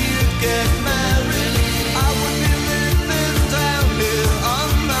that you'd get married. I would be living down here on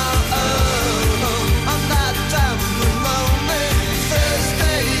my own, on that damn lonely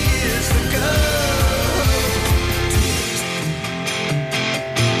Thursday years ago.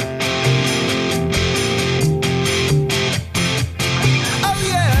 Oh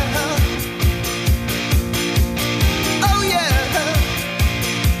yeah, oh yeah.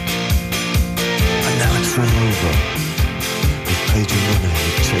 And now it's run over. We've paid your money,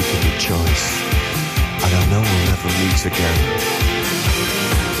 we've taken your choice, and I know we'll never meet again.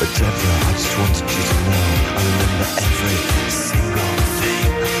 But Deborah, I just wanted you to know I remember every single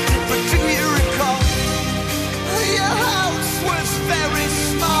thing. But do you recall? Your house was very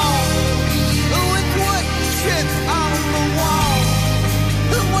small, with wood chip on the wall.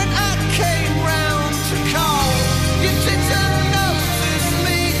 And when I came round to call, you didn't notice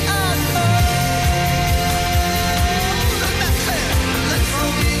me at all. And I said, let's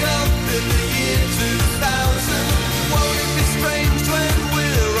all meet up in the year 2000. Won't it be strange when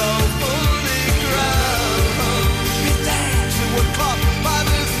we're all fully grown? Be there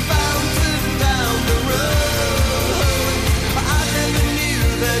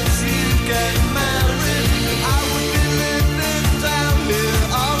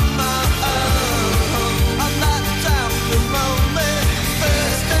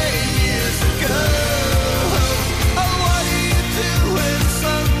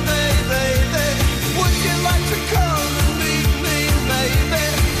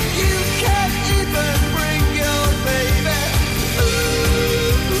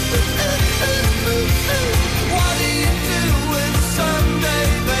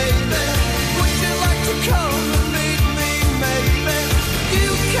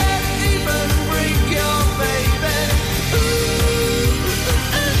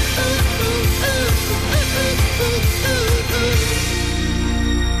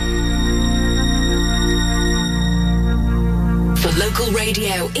local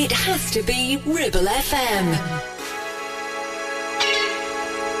radio, it has to be Ribble FM.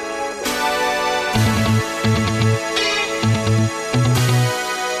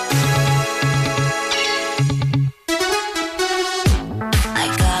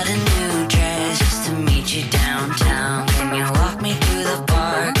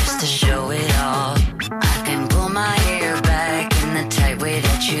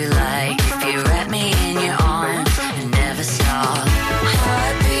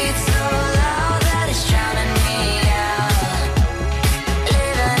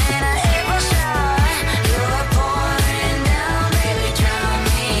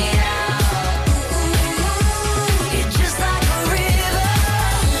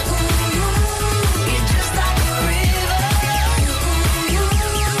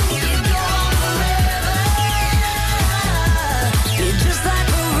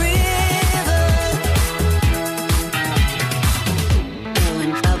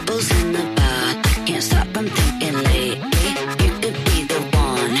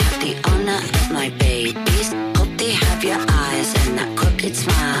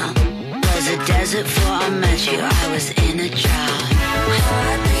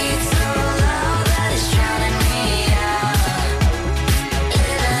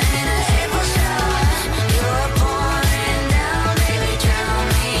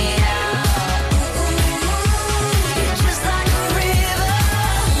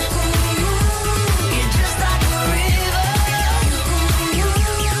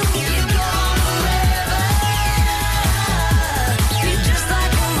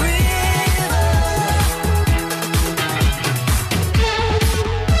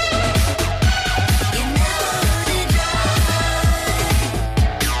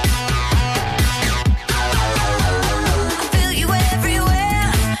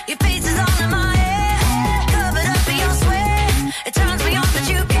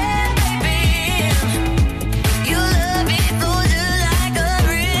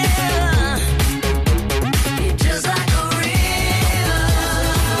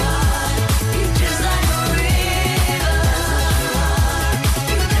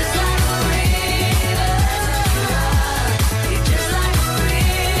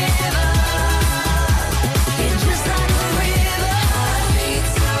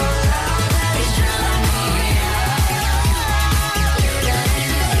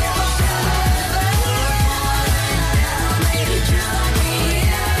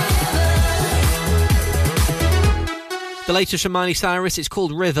 The latest from Miley Cyrus, it's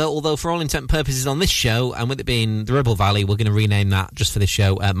called River, although for all intent and purposes on this show, and with it being the Ribble Valley, we're going to rename that just for this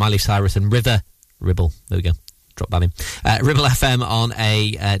show, Miley Cyrus and Ribble. There we go. Drop that in. Ribble FM on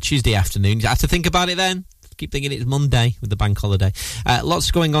a Tuesday afternoon. You have to think about it then. Keep thinking it's Monday with the bank holiday. Lots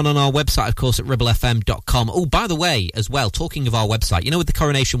going on our website, of course, at ribblefm.com. Oh, by the way, as well, talking of our website, you know, with the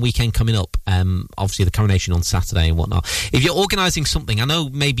coronation weekend coming up, obviously the coronation on Saturday and whatnot, if you're organising something, I know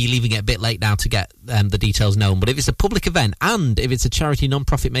maybe leaving it a bit late now to get the details known, but if it's a public event and if it's a charity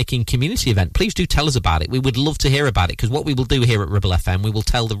non-profit making community event, please do tell us about it. We would love to hear about it, because what we will do here at Ribble FM, we will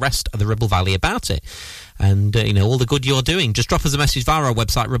tell the rest of the Ribble Valley about it. And, you know, all the good you're doing. Just drop us a message via our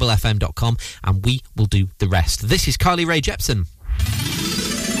website, ribblefm.com, and we will do the rest. This is Carly Rae Jepsen.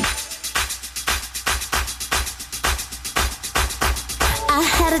 I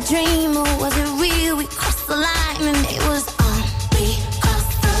had a dream, or was it real? We crossed the line and it was on. We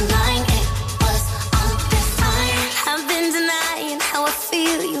crossed the line, it was on this time. I've been denying how I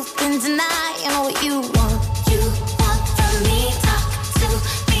feel. You've been denying what you want. You want from me, talk to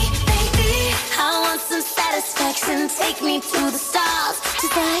me, baby. I want some satisfaction. Take me to the stars.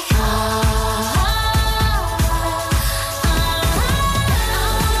 Just like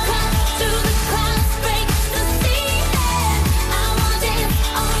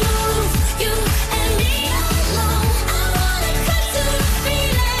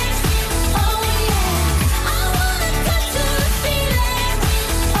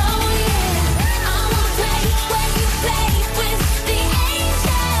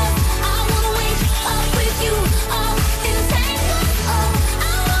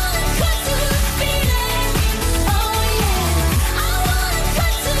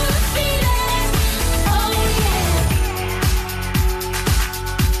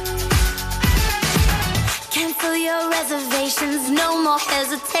no more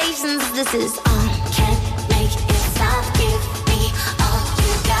hesitations. This is on. Can't make it stop. Give me all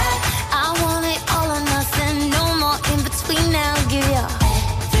you got. I want it all or nothing. No more in between now. Give your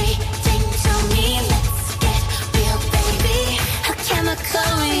everything to me. Let's get real, baby. A chemical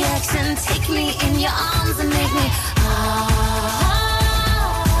reaction. Take me in your arms and make me.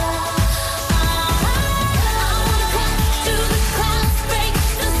 To the cross.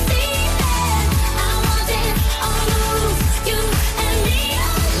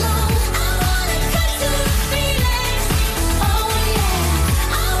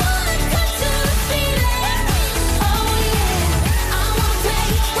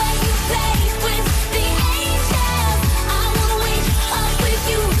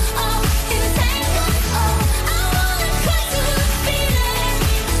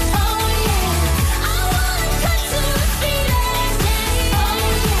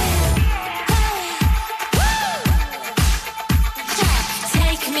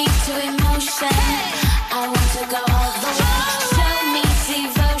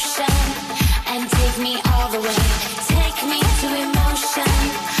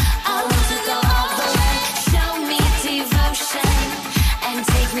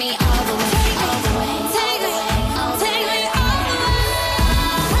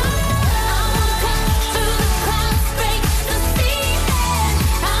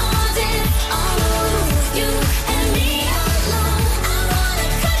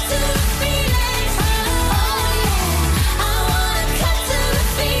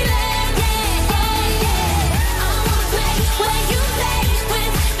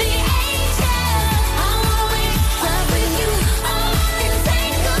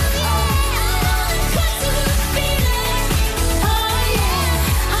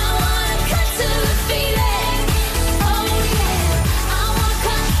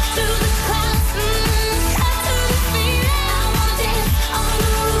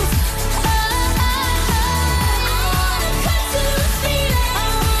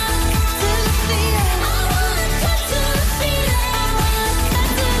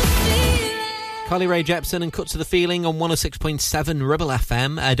 Carly Rae Jepsen and Cut to the Feeling on 106.7 Ribble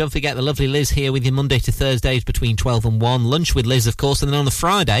FM. Don't forget the lovely Liz here with you Monday to Thursdays between 12 and 1. Lunch with Liz, of course. And then on the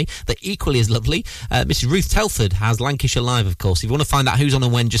Friday, that equally is lovely, Mrs. Ruth Telford has Lancashire Live, of course. If you want to find out who's on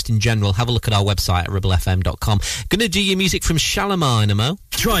and when just in general, have a look at our website at ribblefm.com. Gonna do your music from Shalimar in a mo.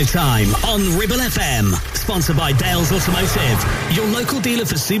 Drive Time on Ribble FM. Sponsored by Dales Automotive, your local dealer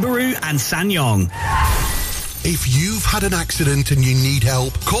for Subaru and SsangYong. If you've had an accident and you need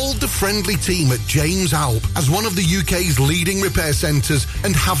help, call the friendly team at James Alp as one of the UK's leading repair centres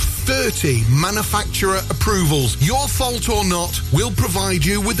and have 30 manufacturer approvals. Your fault or not, we'll provide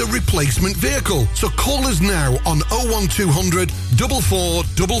you with a replacement vehicle. So call us now on 01200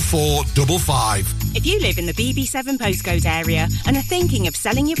 444455. If you live in the BB7 postcode area and are thinking of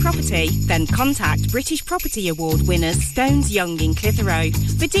selling your property, then contact British Property Award winners Stones Young in Clitheroe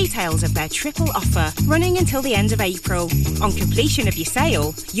for details of their triple offer running until the end of April. On completion of your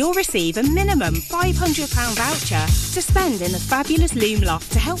sale, you'll receive a minimum £500 voucher to spend in the fabulous Loom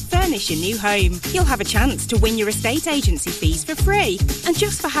Loft to help furnish your new home. You'll have a chance to win your estate agency fees for free, and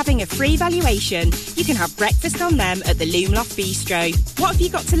just for having a free valuation, you can have breakfast on them at the Loom Loft Bistro. What have you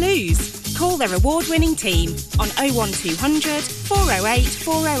got to lose? Call their award-winning team on 01200 408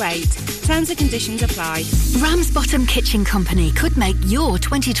 408. Terms and conditions apply. Ramsbottom Kitchen Company could make your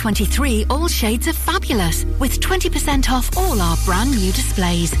 2023 all shades of fabulous with 20% off all our brand new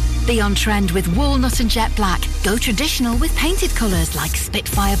displays. Be on trend with walnut and jet black. Go traditional with painted colours like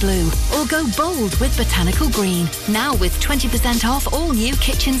Spitfire Blue. Or go bold with botanical green. Now with 20% off all new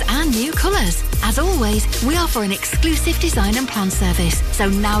kitchens and new colours. As always, we offer an exclusive design and plan service. So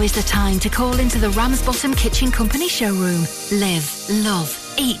now is the time to call into the Ramsbottom Kitchen Company showroom. Live, love,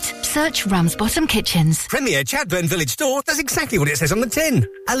 eat. Search Ramsbottom Kitchens. Premier Chatburn Village Store does exactly what it says on the tin.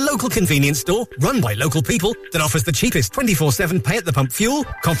 A local convenience store run by local people that offers the cheapest 24/7 pay-at-the-pump fuel,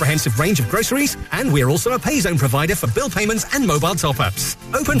 comprehensive range of groceries, and we're also a pay zone provider for bill payments and mobile top-ups.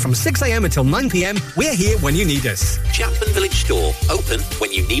 Open from 6 a.m. until 9 p.m. We're here when you need us. Chatburn Village Store. Open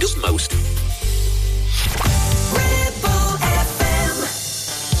when you need us most. You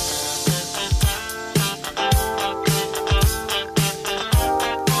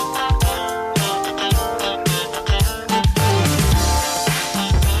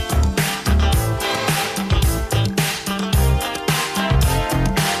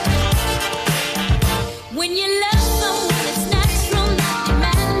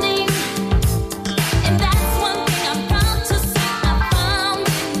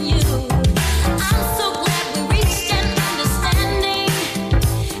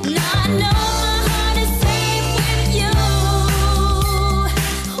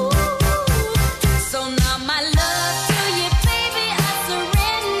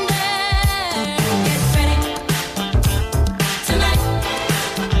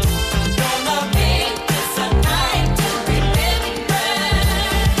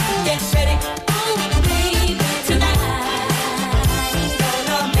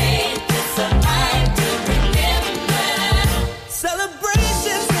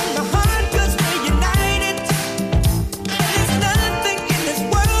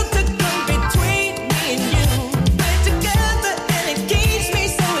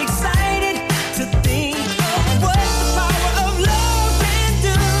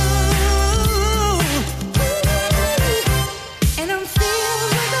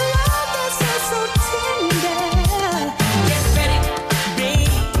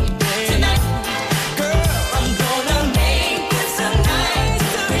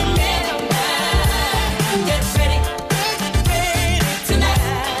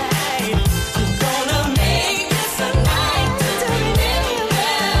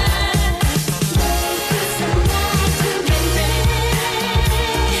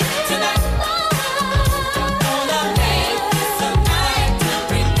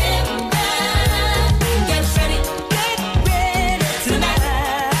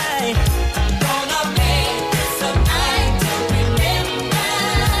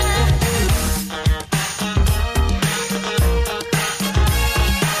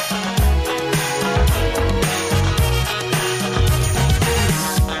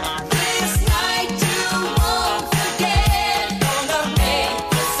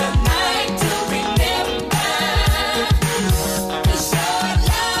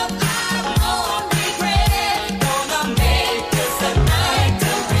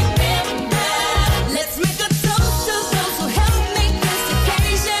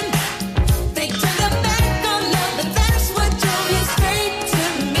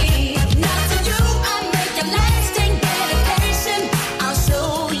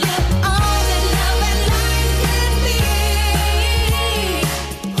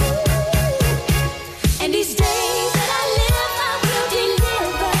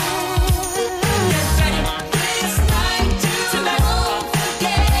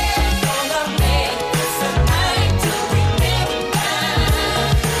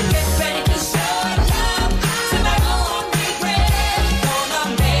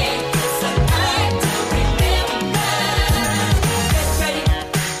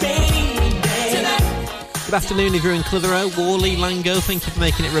Good afternoon if you're in Clitheroe, Worley, Lango. Thank you for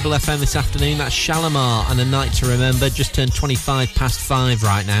making it Ribble FM this afternoon. That's Shalimar and A Night to Remember. Just turned 5:25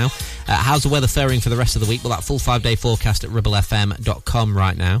 right now. How's the weather faring for the rest of the week? Well, that full 5-day forecast at ribblefm.com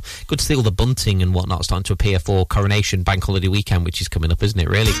right now. Good to see all the bunting and whatnot starting to appear for Coronation Bank Holiday weekend, which is coming up, isn't it?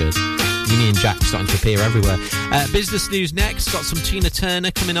 Really good. Union Jack starting to appear everywhere. Business news next. Got some Tina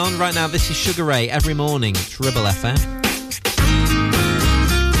Turner coming on. Right now, this is Sugar Ray every morning. It's Ribble FM.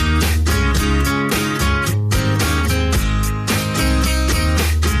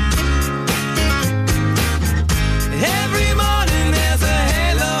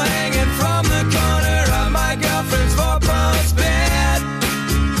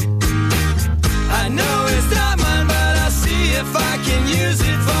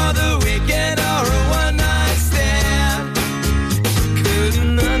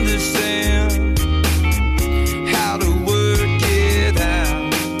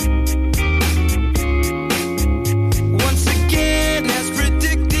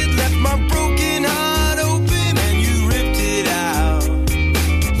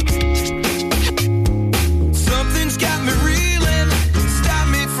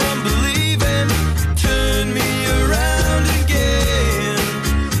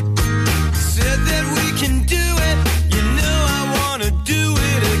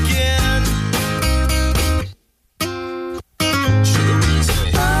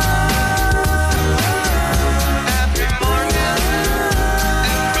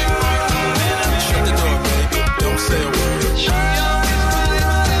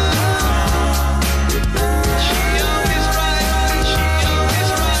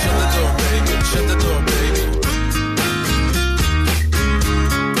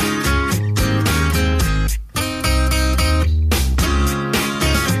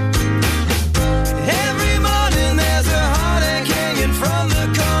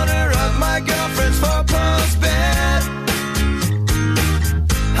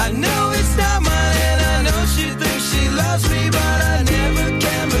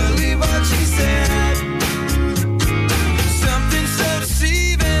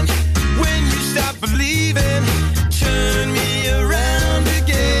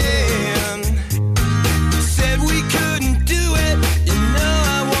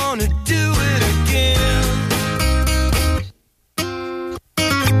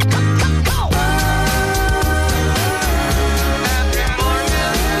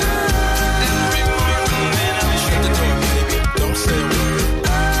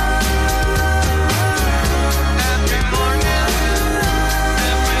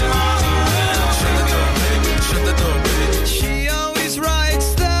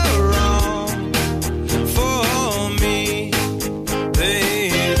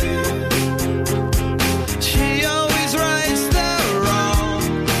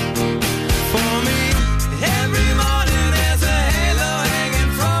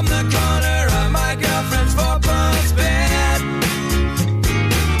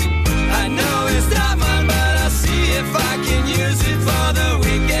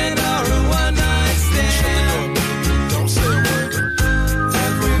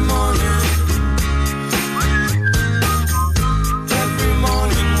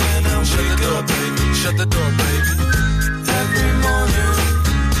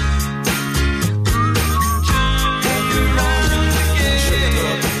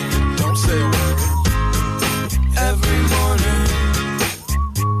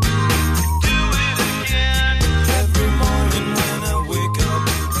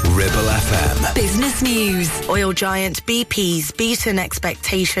 Oil giant BP's beaten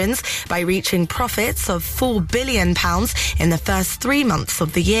expectations by reaching profits of £4 billion in the first 3 months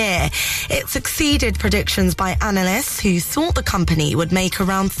of the year. It's exceeded predictions by analysts who thought the company would make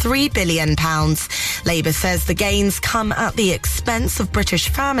around £3 billion. Labour says the gains come at the expense of British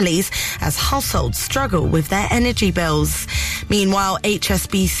families as households struggle with their energy bills. Meanwhile,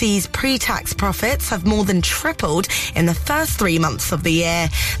 HSBC's pre-tax profits have more than tripled in the first 3 months of the year.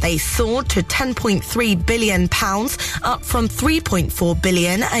 They soared to £10.3 billion, up from £3.4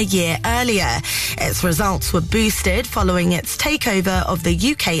 billion a year earlier. Its results were boosted following its takeover of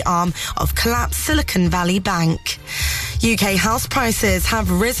the UK arm of collapsed Silicon Valley Bank. UK house prices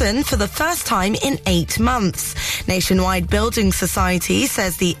have risen for the first time in 8 months. Nationwide Building Society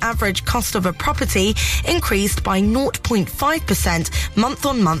says the average cost of a property increased by 0.5% month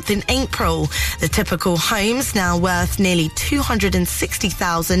on month in April. The typical home's now worth nearly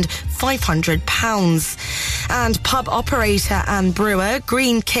 £260,500. And pub operator and brewer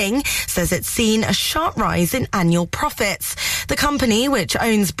Green King says it's seen a sharp rise in annual profits. The company, which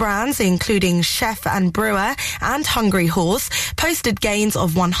owns brands including Chef and Brewer and Hungry horse posted gains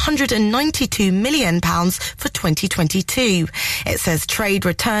of £192 million for 2022. It says trade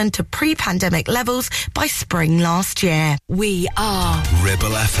returned to pre-pandemic levels by spring last year. We are Ribble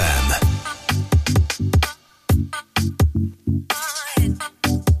FM.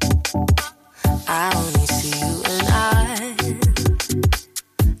 I only see you and I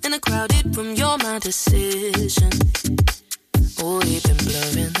in a crowded room, you're my decision. Oh, we've been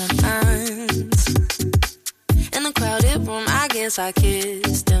blurring the lines. In the crowded room, I guess I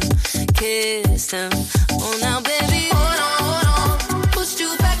kissed him. Oh, now baby, hold on. Pushed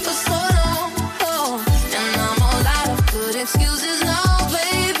you back for so long. Oh, and I'm all out of good excuses now,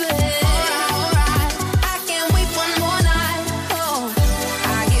 baby. Alright, I can't wait one more night. Oh,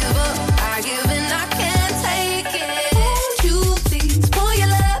 I give up, I give in, I can't take it. Won't you please pour your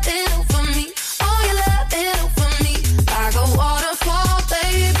love in for me? Pour your love in for me. Like a waterfall,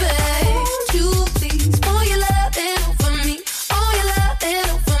 baby. Won't you please pour your love in for me? Pour your love in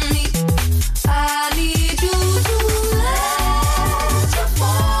for me. I need you to let your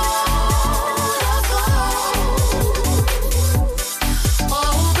waterfall.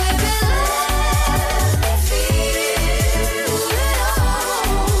 Oh, baby, let me feel it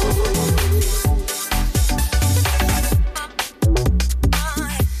all.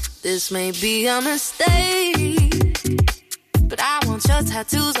 This may be a mistake, but I want your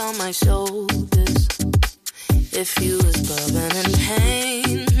tattoos on my shoulders. If you was bubbling in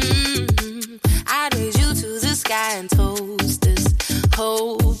pain, I'd raise you to the sky and toast this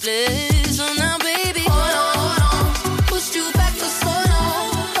hopeless. So now, baby, hold on. Pushed you back for so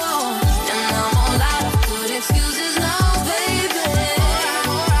long, and I'm all out of good excuses now, baby.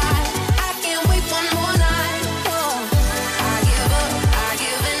 Alright, I can't wait one more night. Oh, I give up, I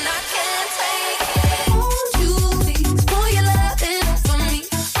give in, I can't take it. Won't you please pour your love in for me?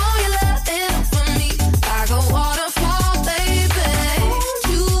 Pour your love in for me. Like a waterfall, baby. Won't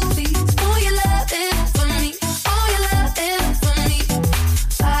you please pour your love in for me? Pour your love in for me.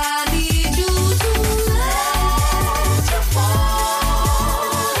 I need you to let your waterfall.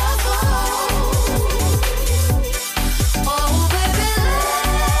 Oh, baby,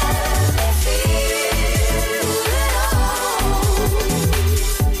 let me feel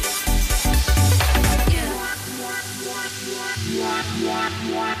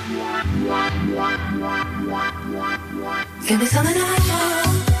Give me something to hold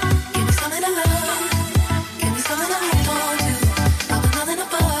on. Give me something to love. Give me something to hold on to. Up and nothing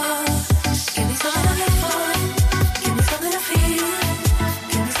above. Give me something to live for. Give me something to feel.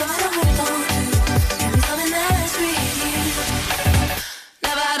 Give me something to hold on to. Give me something that's real.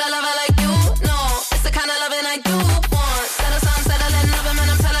 Never had a lover like you, no. It's the kind of loving I do want. Settle some, settling, loving, man,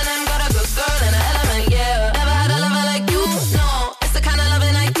 I'm telling them. Got a good girl and an element, yeah. Never had a lover like you, no. It's the kind of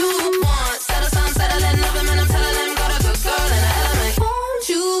loving I do want. Settle some, settling, loving, man, I'm telling them. Got a good girl and an element. Won't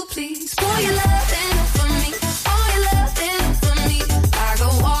you please pour your love in for me? Pour your love in for me. Like a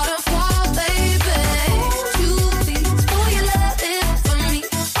waterfall, baby. Won't you please pour your love in for me?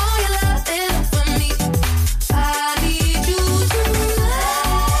 Pour your love in for me. I need you to let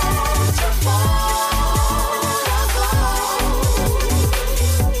your waterfall.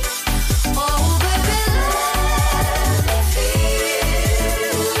 Oh, baby, let me feel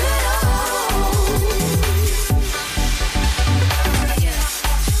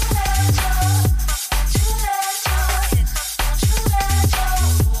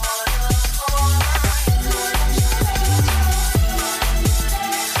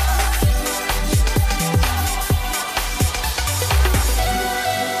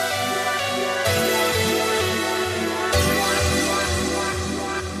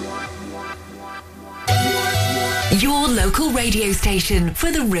Your local radio station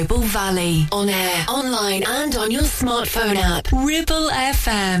for the Ribble Valley. On air, online, and on your smartphone app. Ribble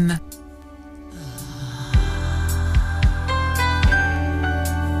FM.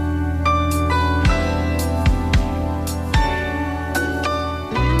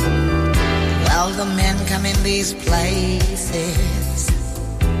 Well, the men come in these places,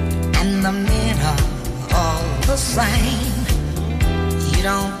 and the men are all the same. You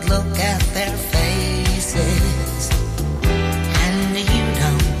don't look at their faces, and you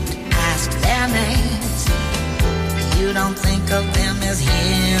don't ask their names. You don't think of them as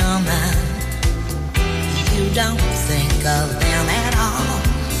human. You don't think of them at all.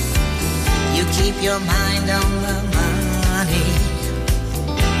 You keep your mind on the money,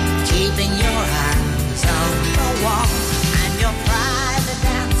 keeping your eyes on the wall. I'm your private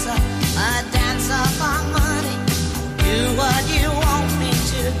dancer, a dancer for money. Do what you want me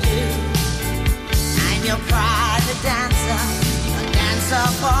to do. I'm your private dancer, a dancer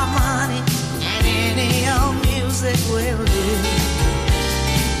for money. And any old music music will do.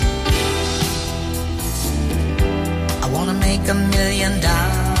 I wanna make $1 million.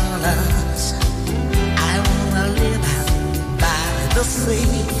 I wanna live out by the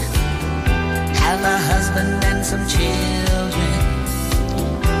sea, have a husband and some children.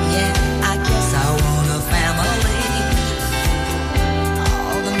 Yeah, I guess I want a family.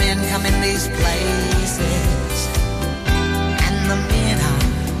 All the men come in these places, and the men are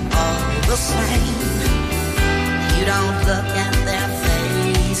all the same. You don't look at their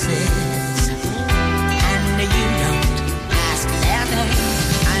faces, and you don't ask their name.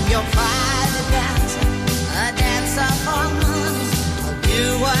 I'm your private dancer, a dancer for money. I'll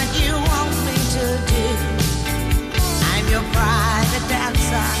do what you want me to do. I'm your private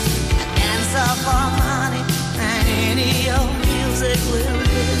dancer, a dancer for money, and any old music will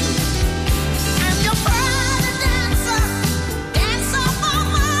do. I'm your private dancer, dancer for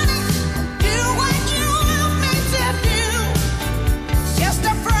money. Do what you want me to do. Just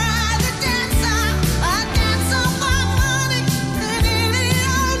a private dancer, a dancer for money, and any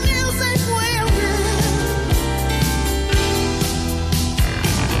old music will do.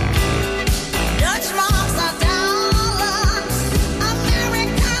 Dutch marks are dollars,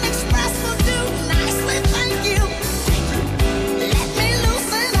 American Express will do nicely, thank you. Let me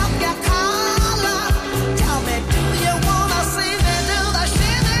loosen up your collar. Tell me, do you wanna see me do the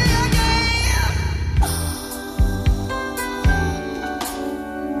shimmy again?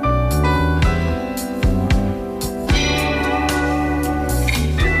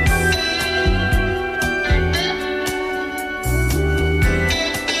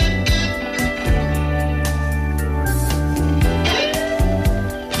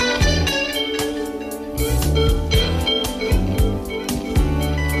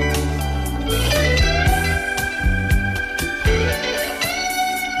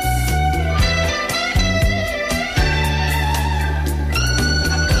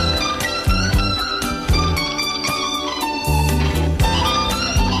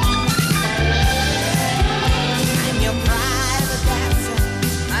 I'm your private dancer,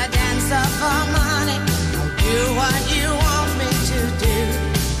 a dancer for money. I'll do what you want me to do.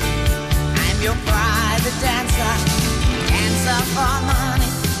 I'm your private dancer, dancer for money,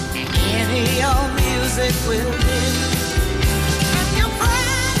 and any old music will do. I'm your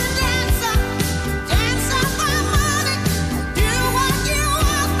private dancer, dancer for money. I'll do what you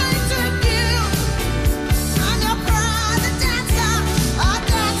want me to do. I'm your private dancer, a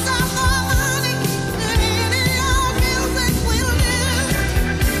dancer for money, and any old music will do.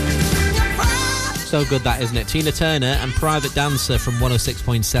 So good that, isn't it? Tina Turner and Private Dancer from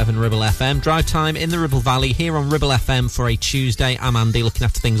 106.7 Ribble FM. Drive time in the Ribble Valley here on Ribble FM for a Tuesday. I'm Andy, looking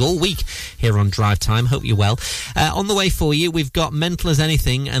after things all week here on Drive Time. Hope you're well. On the way for you, we've got Mental as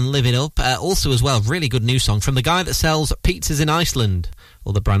Anything and Live It Up. Also as well, really good new song from the guy that sells pizzas in Iceland.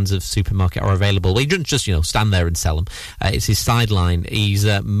 All the brands of supermarket are available. He doesn't just, stand there and sell them. It's his sideline. He's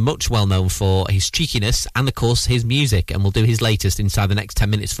much well known for his cheekiness and, of course, his music. And we'll do his latest inside the next 10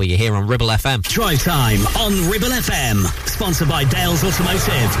 minutes for you here on Ribble FM. Drive time on Ribble FM. Sponsored by Dales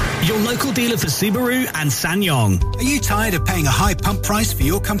Automotive, your local dealer for Subaru and SsangYong. Are you tired of paying a high pump price for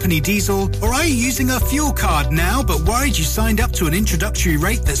your company diesel? Or are you using a fuel card now but worried you signed up to an introductory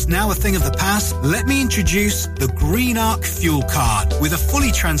rate that's now a thing of the past? Let me introduce the Green Arc Fuel Card. With a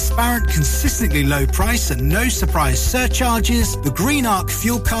fully transparent, consistently low price and no surprise surcharges, the Green Arc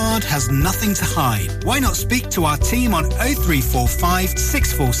Fuel Card has nothing to hide. Why not speak to our team on 0345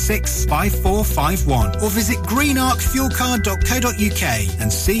 646 5451 or visit greenarcfuelcard.co.uk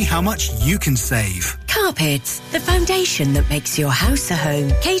and see how much you can save. Carpets, the foundation that makes your house a home.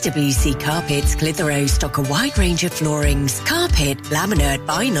 KWC Carpets Clitheroe stock a wide range of floorings, carpet, laminate,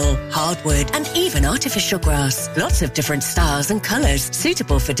 vinyl, hardwood and even artificial grass. Lots of different styles and colours,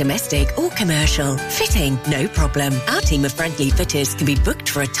 suitable for domestic or commercial. Fitting, no problem. Our team of friendly fitters can be booked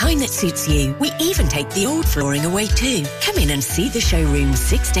for a time that suits you. We even take the old flooring away too. Come in and see the showroom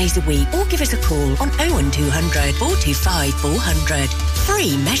 6 days a week or give us a call on 01200 425 400.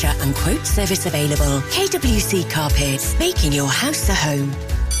 Free measure and quote service available. KWC Carpets, making your house a home.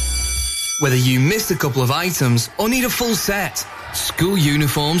 Whether you missed a couple of items or need a full set, school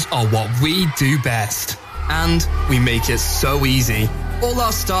uniforms are what we do best. And we make it so easy. All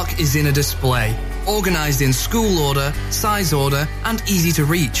our stock is in a display, organised in school order, size order, and easy to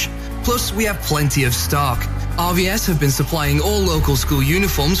reach. Plus, we have plenty of stock. RVS have been supplying all local school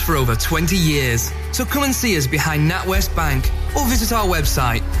uniforms for over 20 years. So come and see us behind NatWest Bank or visit our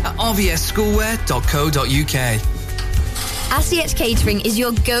website at rvsschoolwear.co.uk. SEH Catering is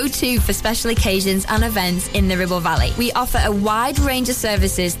your go-to for special occasions and events in the Ribble Valley. We offer a wide range of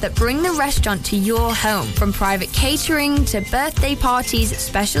services that bring the restaurant to your home, from private catering to birthday parties,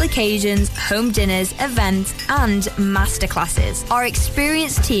 special occasions, home dinners, events, and masterclasses. Our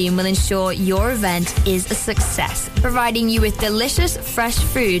experienced team will ensure your event is a success, providing you with delicious, fresh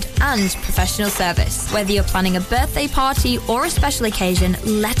food and professional service. Whether you're planning a birthday party or a special occasion,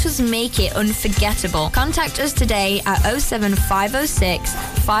 let us make it unforgettable. Contact us today at 07506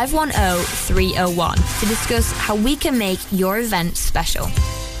 510 301 to discuss how we can make your event special.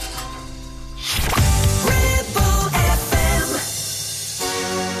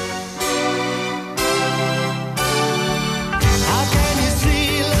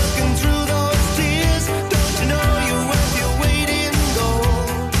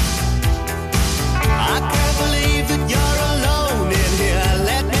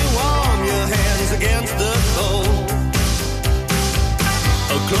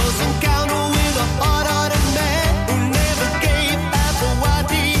 Close encounter with a hard-hearted man who never gave half of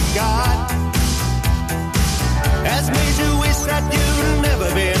what he got. Has made you wish that you'd never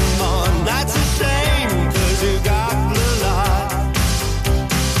been born. That's a shame, 'cause you got the lot.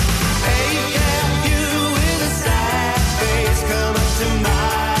 Hey, yeah, you with a sad face, come up to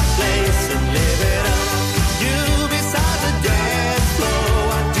my place and live it up. You beside the dance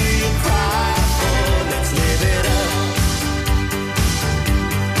floor, what do you cry for? Let's live it up.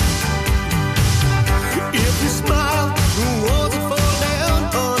 If you smile, the walls will fall down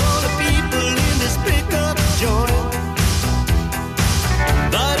on all the people in this pickup joint.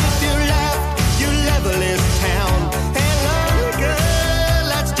 But if you laugh, you level this town. Hello, girl,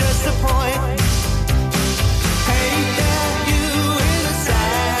 that's just the point. Hey, yeah, you in a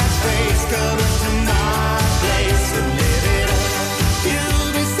sad face, come up to my place and live it up. You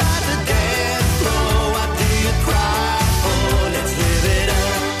beside the dance floor, what do you cry for? Let's live it up.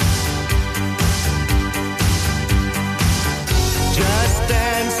 Just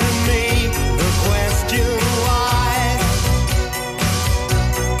answer me the question why.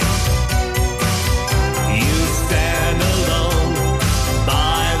 You stand alone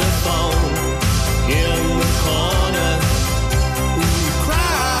by the phone in the corner and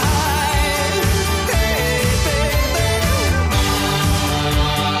cry. Hey,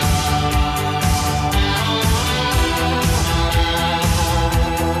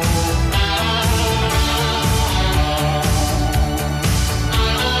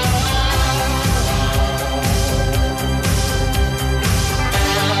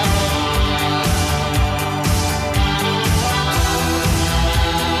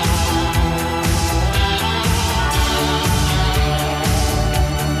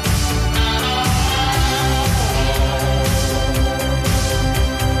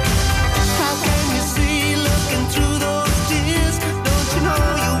 how can you see looking through those tears? Don't you know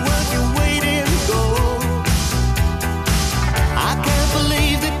you're worth your weight in gold? I can't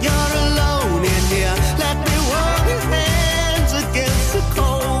believe that you're alone in here. Let me warm your hands against the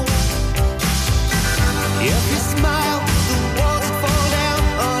cold. If you smile, the walls will fall down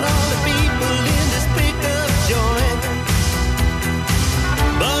on all the people in this pickup joint.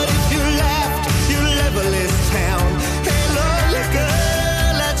 But if you laughed, you level this town. Hey, lonely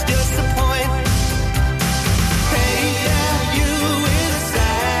girl, that's just the point. Hey, yeah, you with a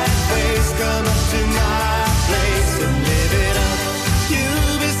sad face, come up to my place and live it up. You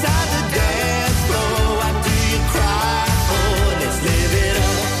beside the dance floor, what do you cry for? Let's live it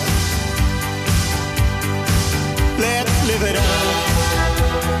up. Let's live it up.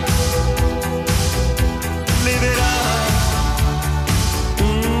 Live it up.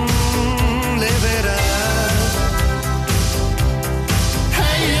 Live it up.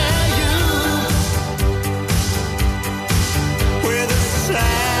 Hey, yeah, you with a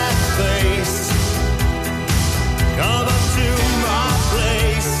sad face, come up to my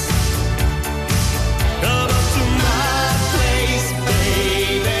place. Come up to my place,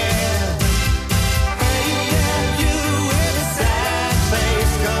 baby. Hey, yeah, you with a sad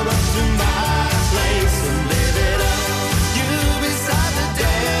face, come up to my place and live it up. You beside the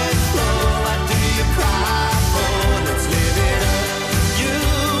dance floor, what do you cry for? Let's live it up. You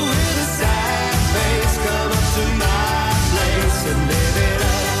with a sad face, come up to my place and live it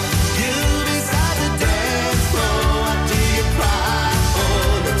up. You beside the dance floor, what do you cry for?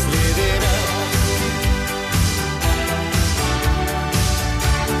 Let's live it up.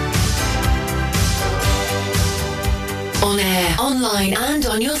 On air, online and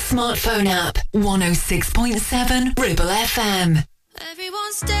on your smartphone app. 106.7 Ribble FM.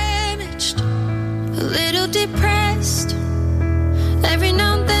 Everyone's damaged, a little depressed. Every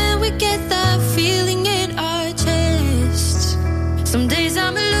now and then we get that feeling in our chests. Some days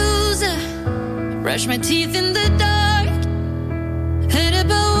I'm a loser, brush my teeth in the dark, head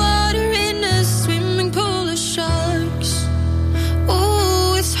above water in a swimming pool of sharks.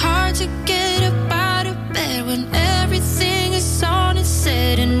 Ooh, it's hard to get up out of bed when everything is on its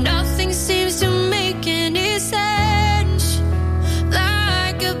head and nothing seems to make any sense.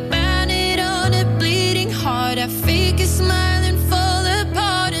 Like a bandit on a bleeding heart, I fake a smile and fall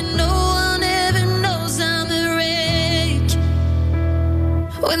apart, and no one ever knows I'm a wreck.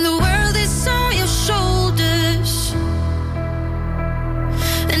 When the world is on your shoulders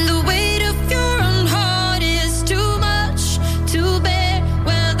and the weight of your own heart is too much to bear,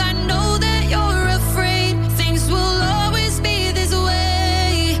 well, I know that you're afraid things will always be this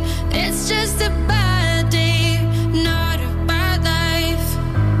way. It's just a bad day, not a bad life.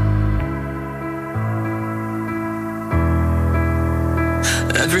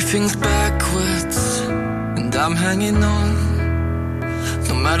 Everything's backwards, and I'm hanging on.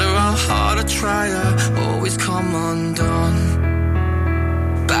 No matter how hard I try, I always come undone.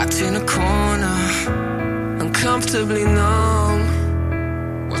 Backed in a corner, uncomfortably numb,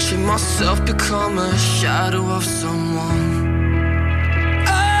 watching myself become a shadow of someone.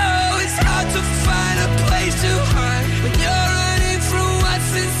 Oh, it's hard to find a place to hide when you're running from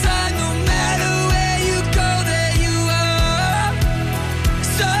what's inside. No matter where you go, there you are.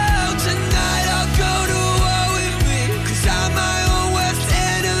 So tonight I'll go to war with me, 'cause I'm my own worst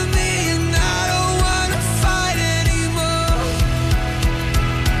enemy, and I don't wanna fight anymore.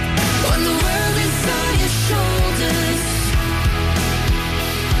 When the world is on your shoulders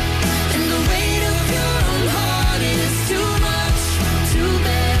and the weight of your own heart is too much to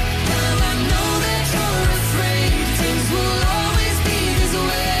bear, well, I know that you're afraid things will always be this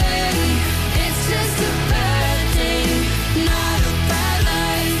way. It's just a bad day, not a bad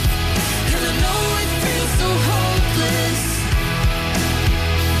life. And I know it feels so hopeless,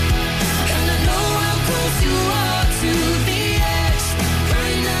 and I know how close you are to the edge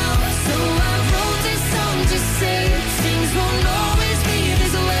right now. So I wrote this song to say things won't always be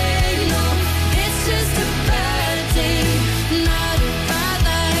this way. No, it's just a bad day, not a bad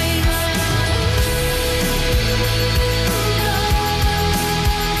life.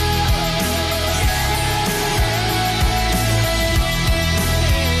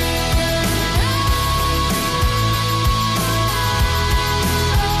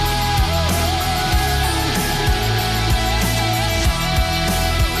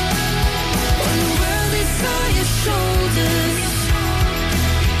 When the world is on your shoulders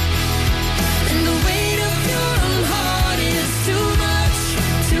and the weight of your own heart is too much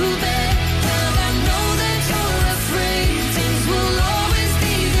to bear, well, I know that you're afraid things will always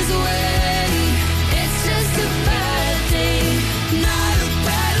be this way. It's just a bad day, not a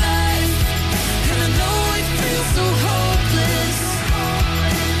bad life. And I know it feels so hopeless,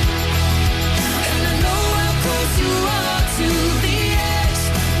 and I know how close you are to the edge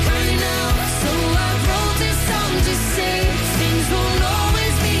right now. So I wrote this song to say things won't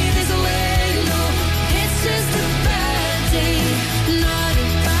always be this way. No, it's just a bad day, not a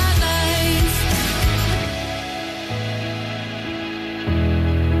bad life.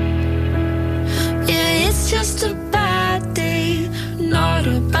 Yeah, it's just a bad day, not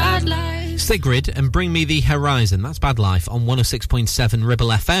a bad life. Sigrid and Bring Me the Horizon. That's Bad Life on 106.7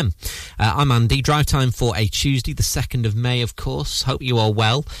 Ribble FM. I'm Andy. Drive time for a Tuesday, the 2nd of May, of course. Hope you are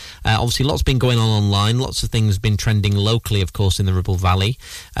well. Obviously, lots been going on online. Lots of things been trending locally, of course, in the Ribble Valley.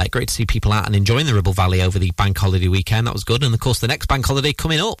 Great to see people out and enjoying the Ribble Valley over the bank holiday weekend. That was good. And, of course, the next bank holiday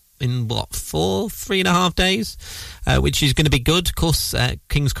coming up in, 3.5 days, which is going to be good. Of course,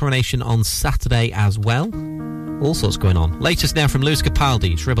 King's Coronation on Saturday as well. All sorts going on. Latest now from Lewis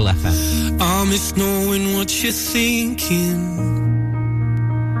Capaldi's Ribble FM. I miss knowing what you're thinking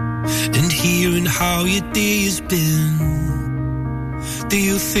and hearing how your day has been. Do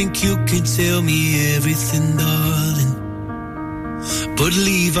you think you can tell me everything, darling, but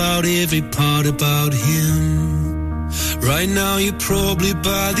leave out every part about him? Right now you're probably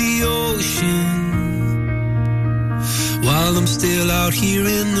by the ocean, while I'm still out here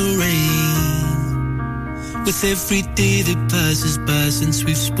in the rain. With every day that passes by since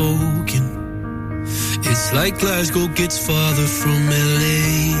we've spoken, it's like Glasgow gets farther from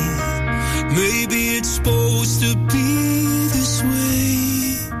LA. Maybe it's supposed to be this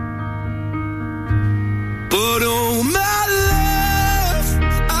way, but oh my love,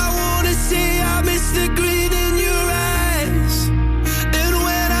 I wanna say I miss the green in your eyes. And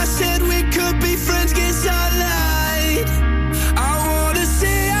when I said we could be friends, guess I lied. I wanna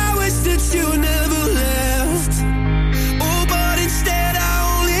say I wish that you never left. Oh, but instead I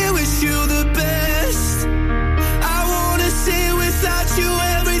only wish you the best. I wanna say without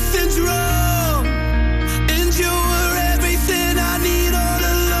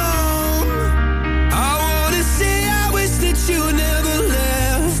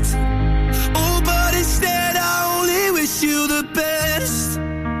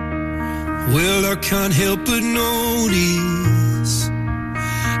Well, I can't help but notice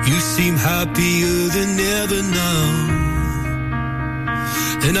you seem happier than ever now.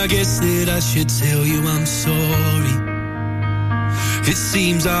 And I guess that I should tell you I'm sorry. It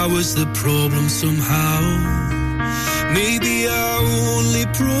seems I was the problem somehow. Maybe I only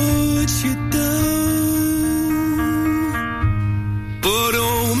brought you down. But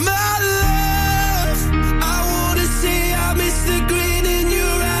oh my love, I wanna say I miss the grin in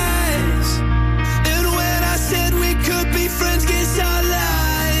your eyes. And when I said we could be friends, guess I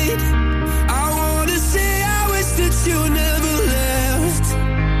lied. I wanna say I wish that you never left.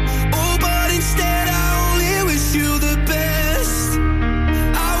 Oh, but instead I only wish you the best.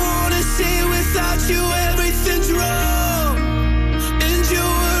 I wanna say without you everything's wrong. And you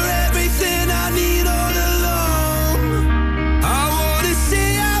were everything I need all along. I wanna say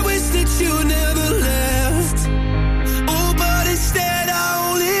I wish that you never left. Oh, but instead I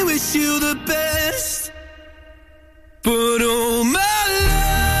only wish you the best. But oh my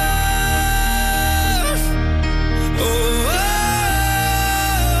love, oh,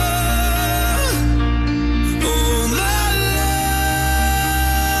 oh my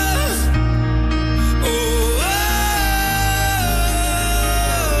love,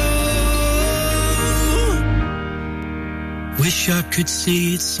 oh. Wish I could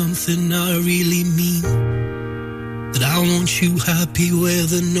say it's something I really mean, that I want you happy where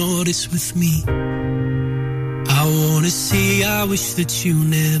the north is with me. I wanna say I wish that you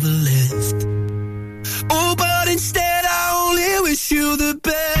never left. Oh, but instead I only wish you the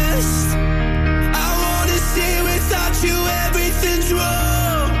best. I wanna say without you everything's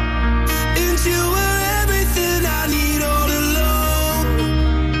wrong. And you were everything I need all along.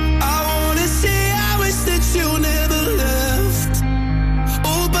 I wanna say I wish that you never left.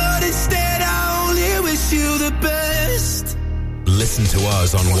 Oh, but instead I only wish you the best. Listen to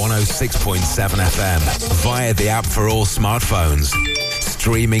us on 106.7 FM via the app for all smartphones,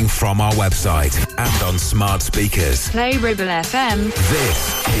 streaming from our website and on smart speakers. Play Ribble FM. This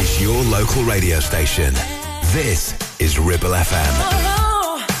is your local radio station. This is Ribble FM.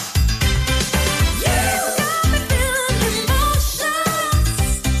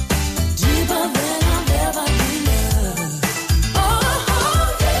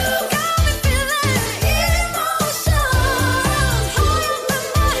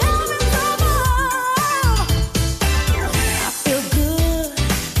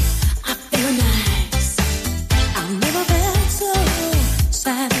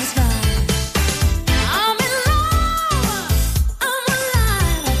 Satisfied. I'm in love. I'm alive.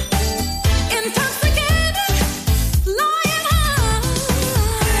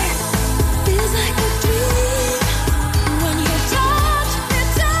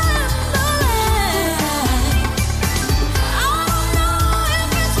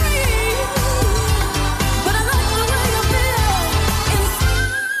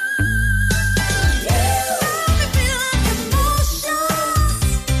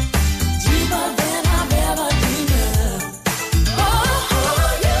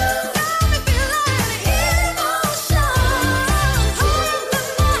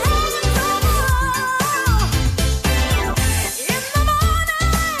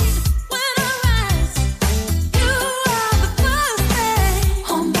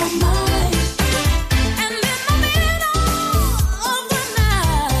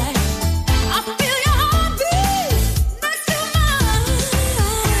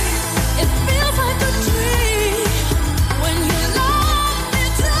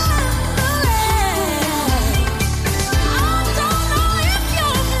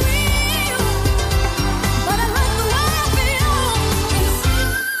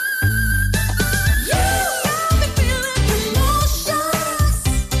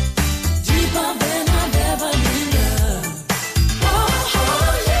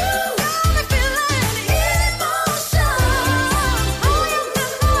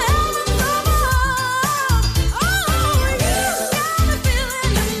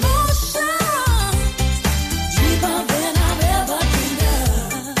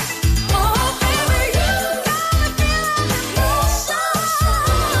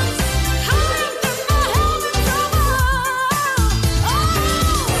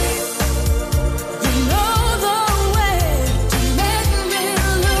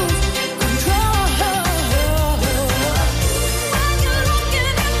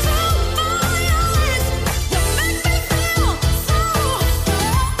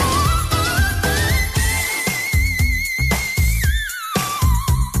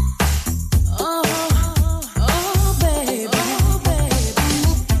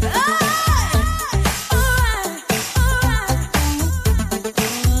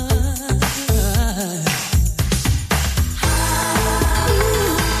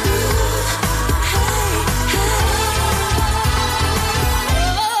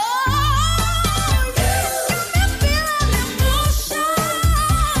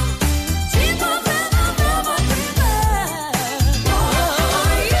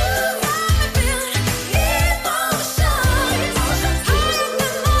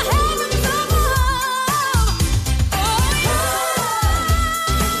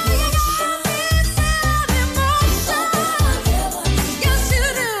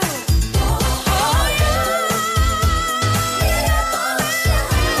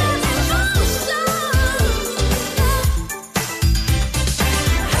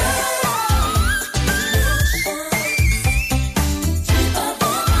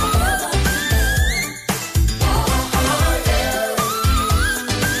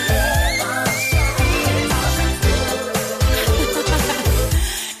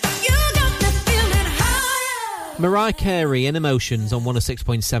 Mariah Carey in Emotions on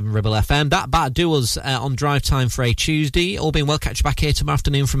 106.7 Ribble FM. That'll do us on Drive Time for a Tuesday. All being well, catch you back here tomorrow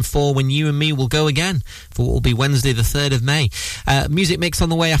afternoon from 4 when you and me will go again for what will be Wednesday the 3rd of May. Music mix on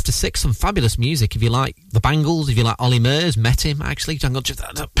the way after 6. Some fabulous music. If you like the Bangles, if you like Ollie Murs, met him actually. Don't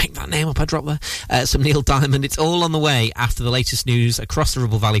pick that name up, I dropped there. Some Neil Diamond. It's all on the way after the latest news across the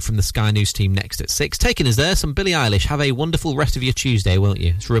Ribble Valley from the Sky News team next at 6. Taking us there, some Billie Eilish. Have a wonderful rest of your Tuesday, won't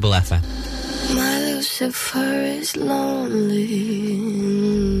you? It's Ribble FM. My Lucifer is lonely,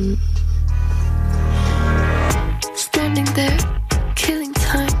 standing there, killing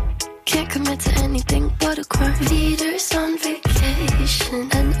time. Can't commit to anything but a crime. Leaders on vacation,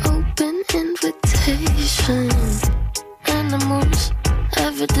 an open invitation. Animals,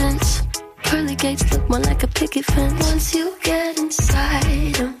 evidence. Pearly gates look more like a picket fence. Once you get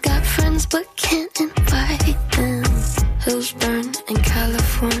inside them, got friends but can't invite them. Hills burn in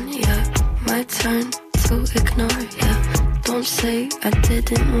California. My turn to ignore ya. Don't say I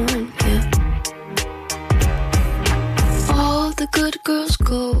didn't warn ya. All the good girls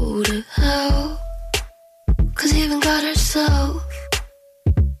go to hell, 'cause even God herself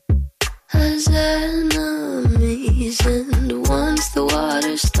has enemies. And once the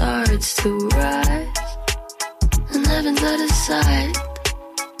water starts to rise and heaven's out of sight,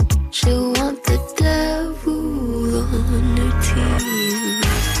 she'll want the devil on her team.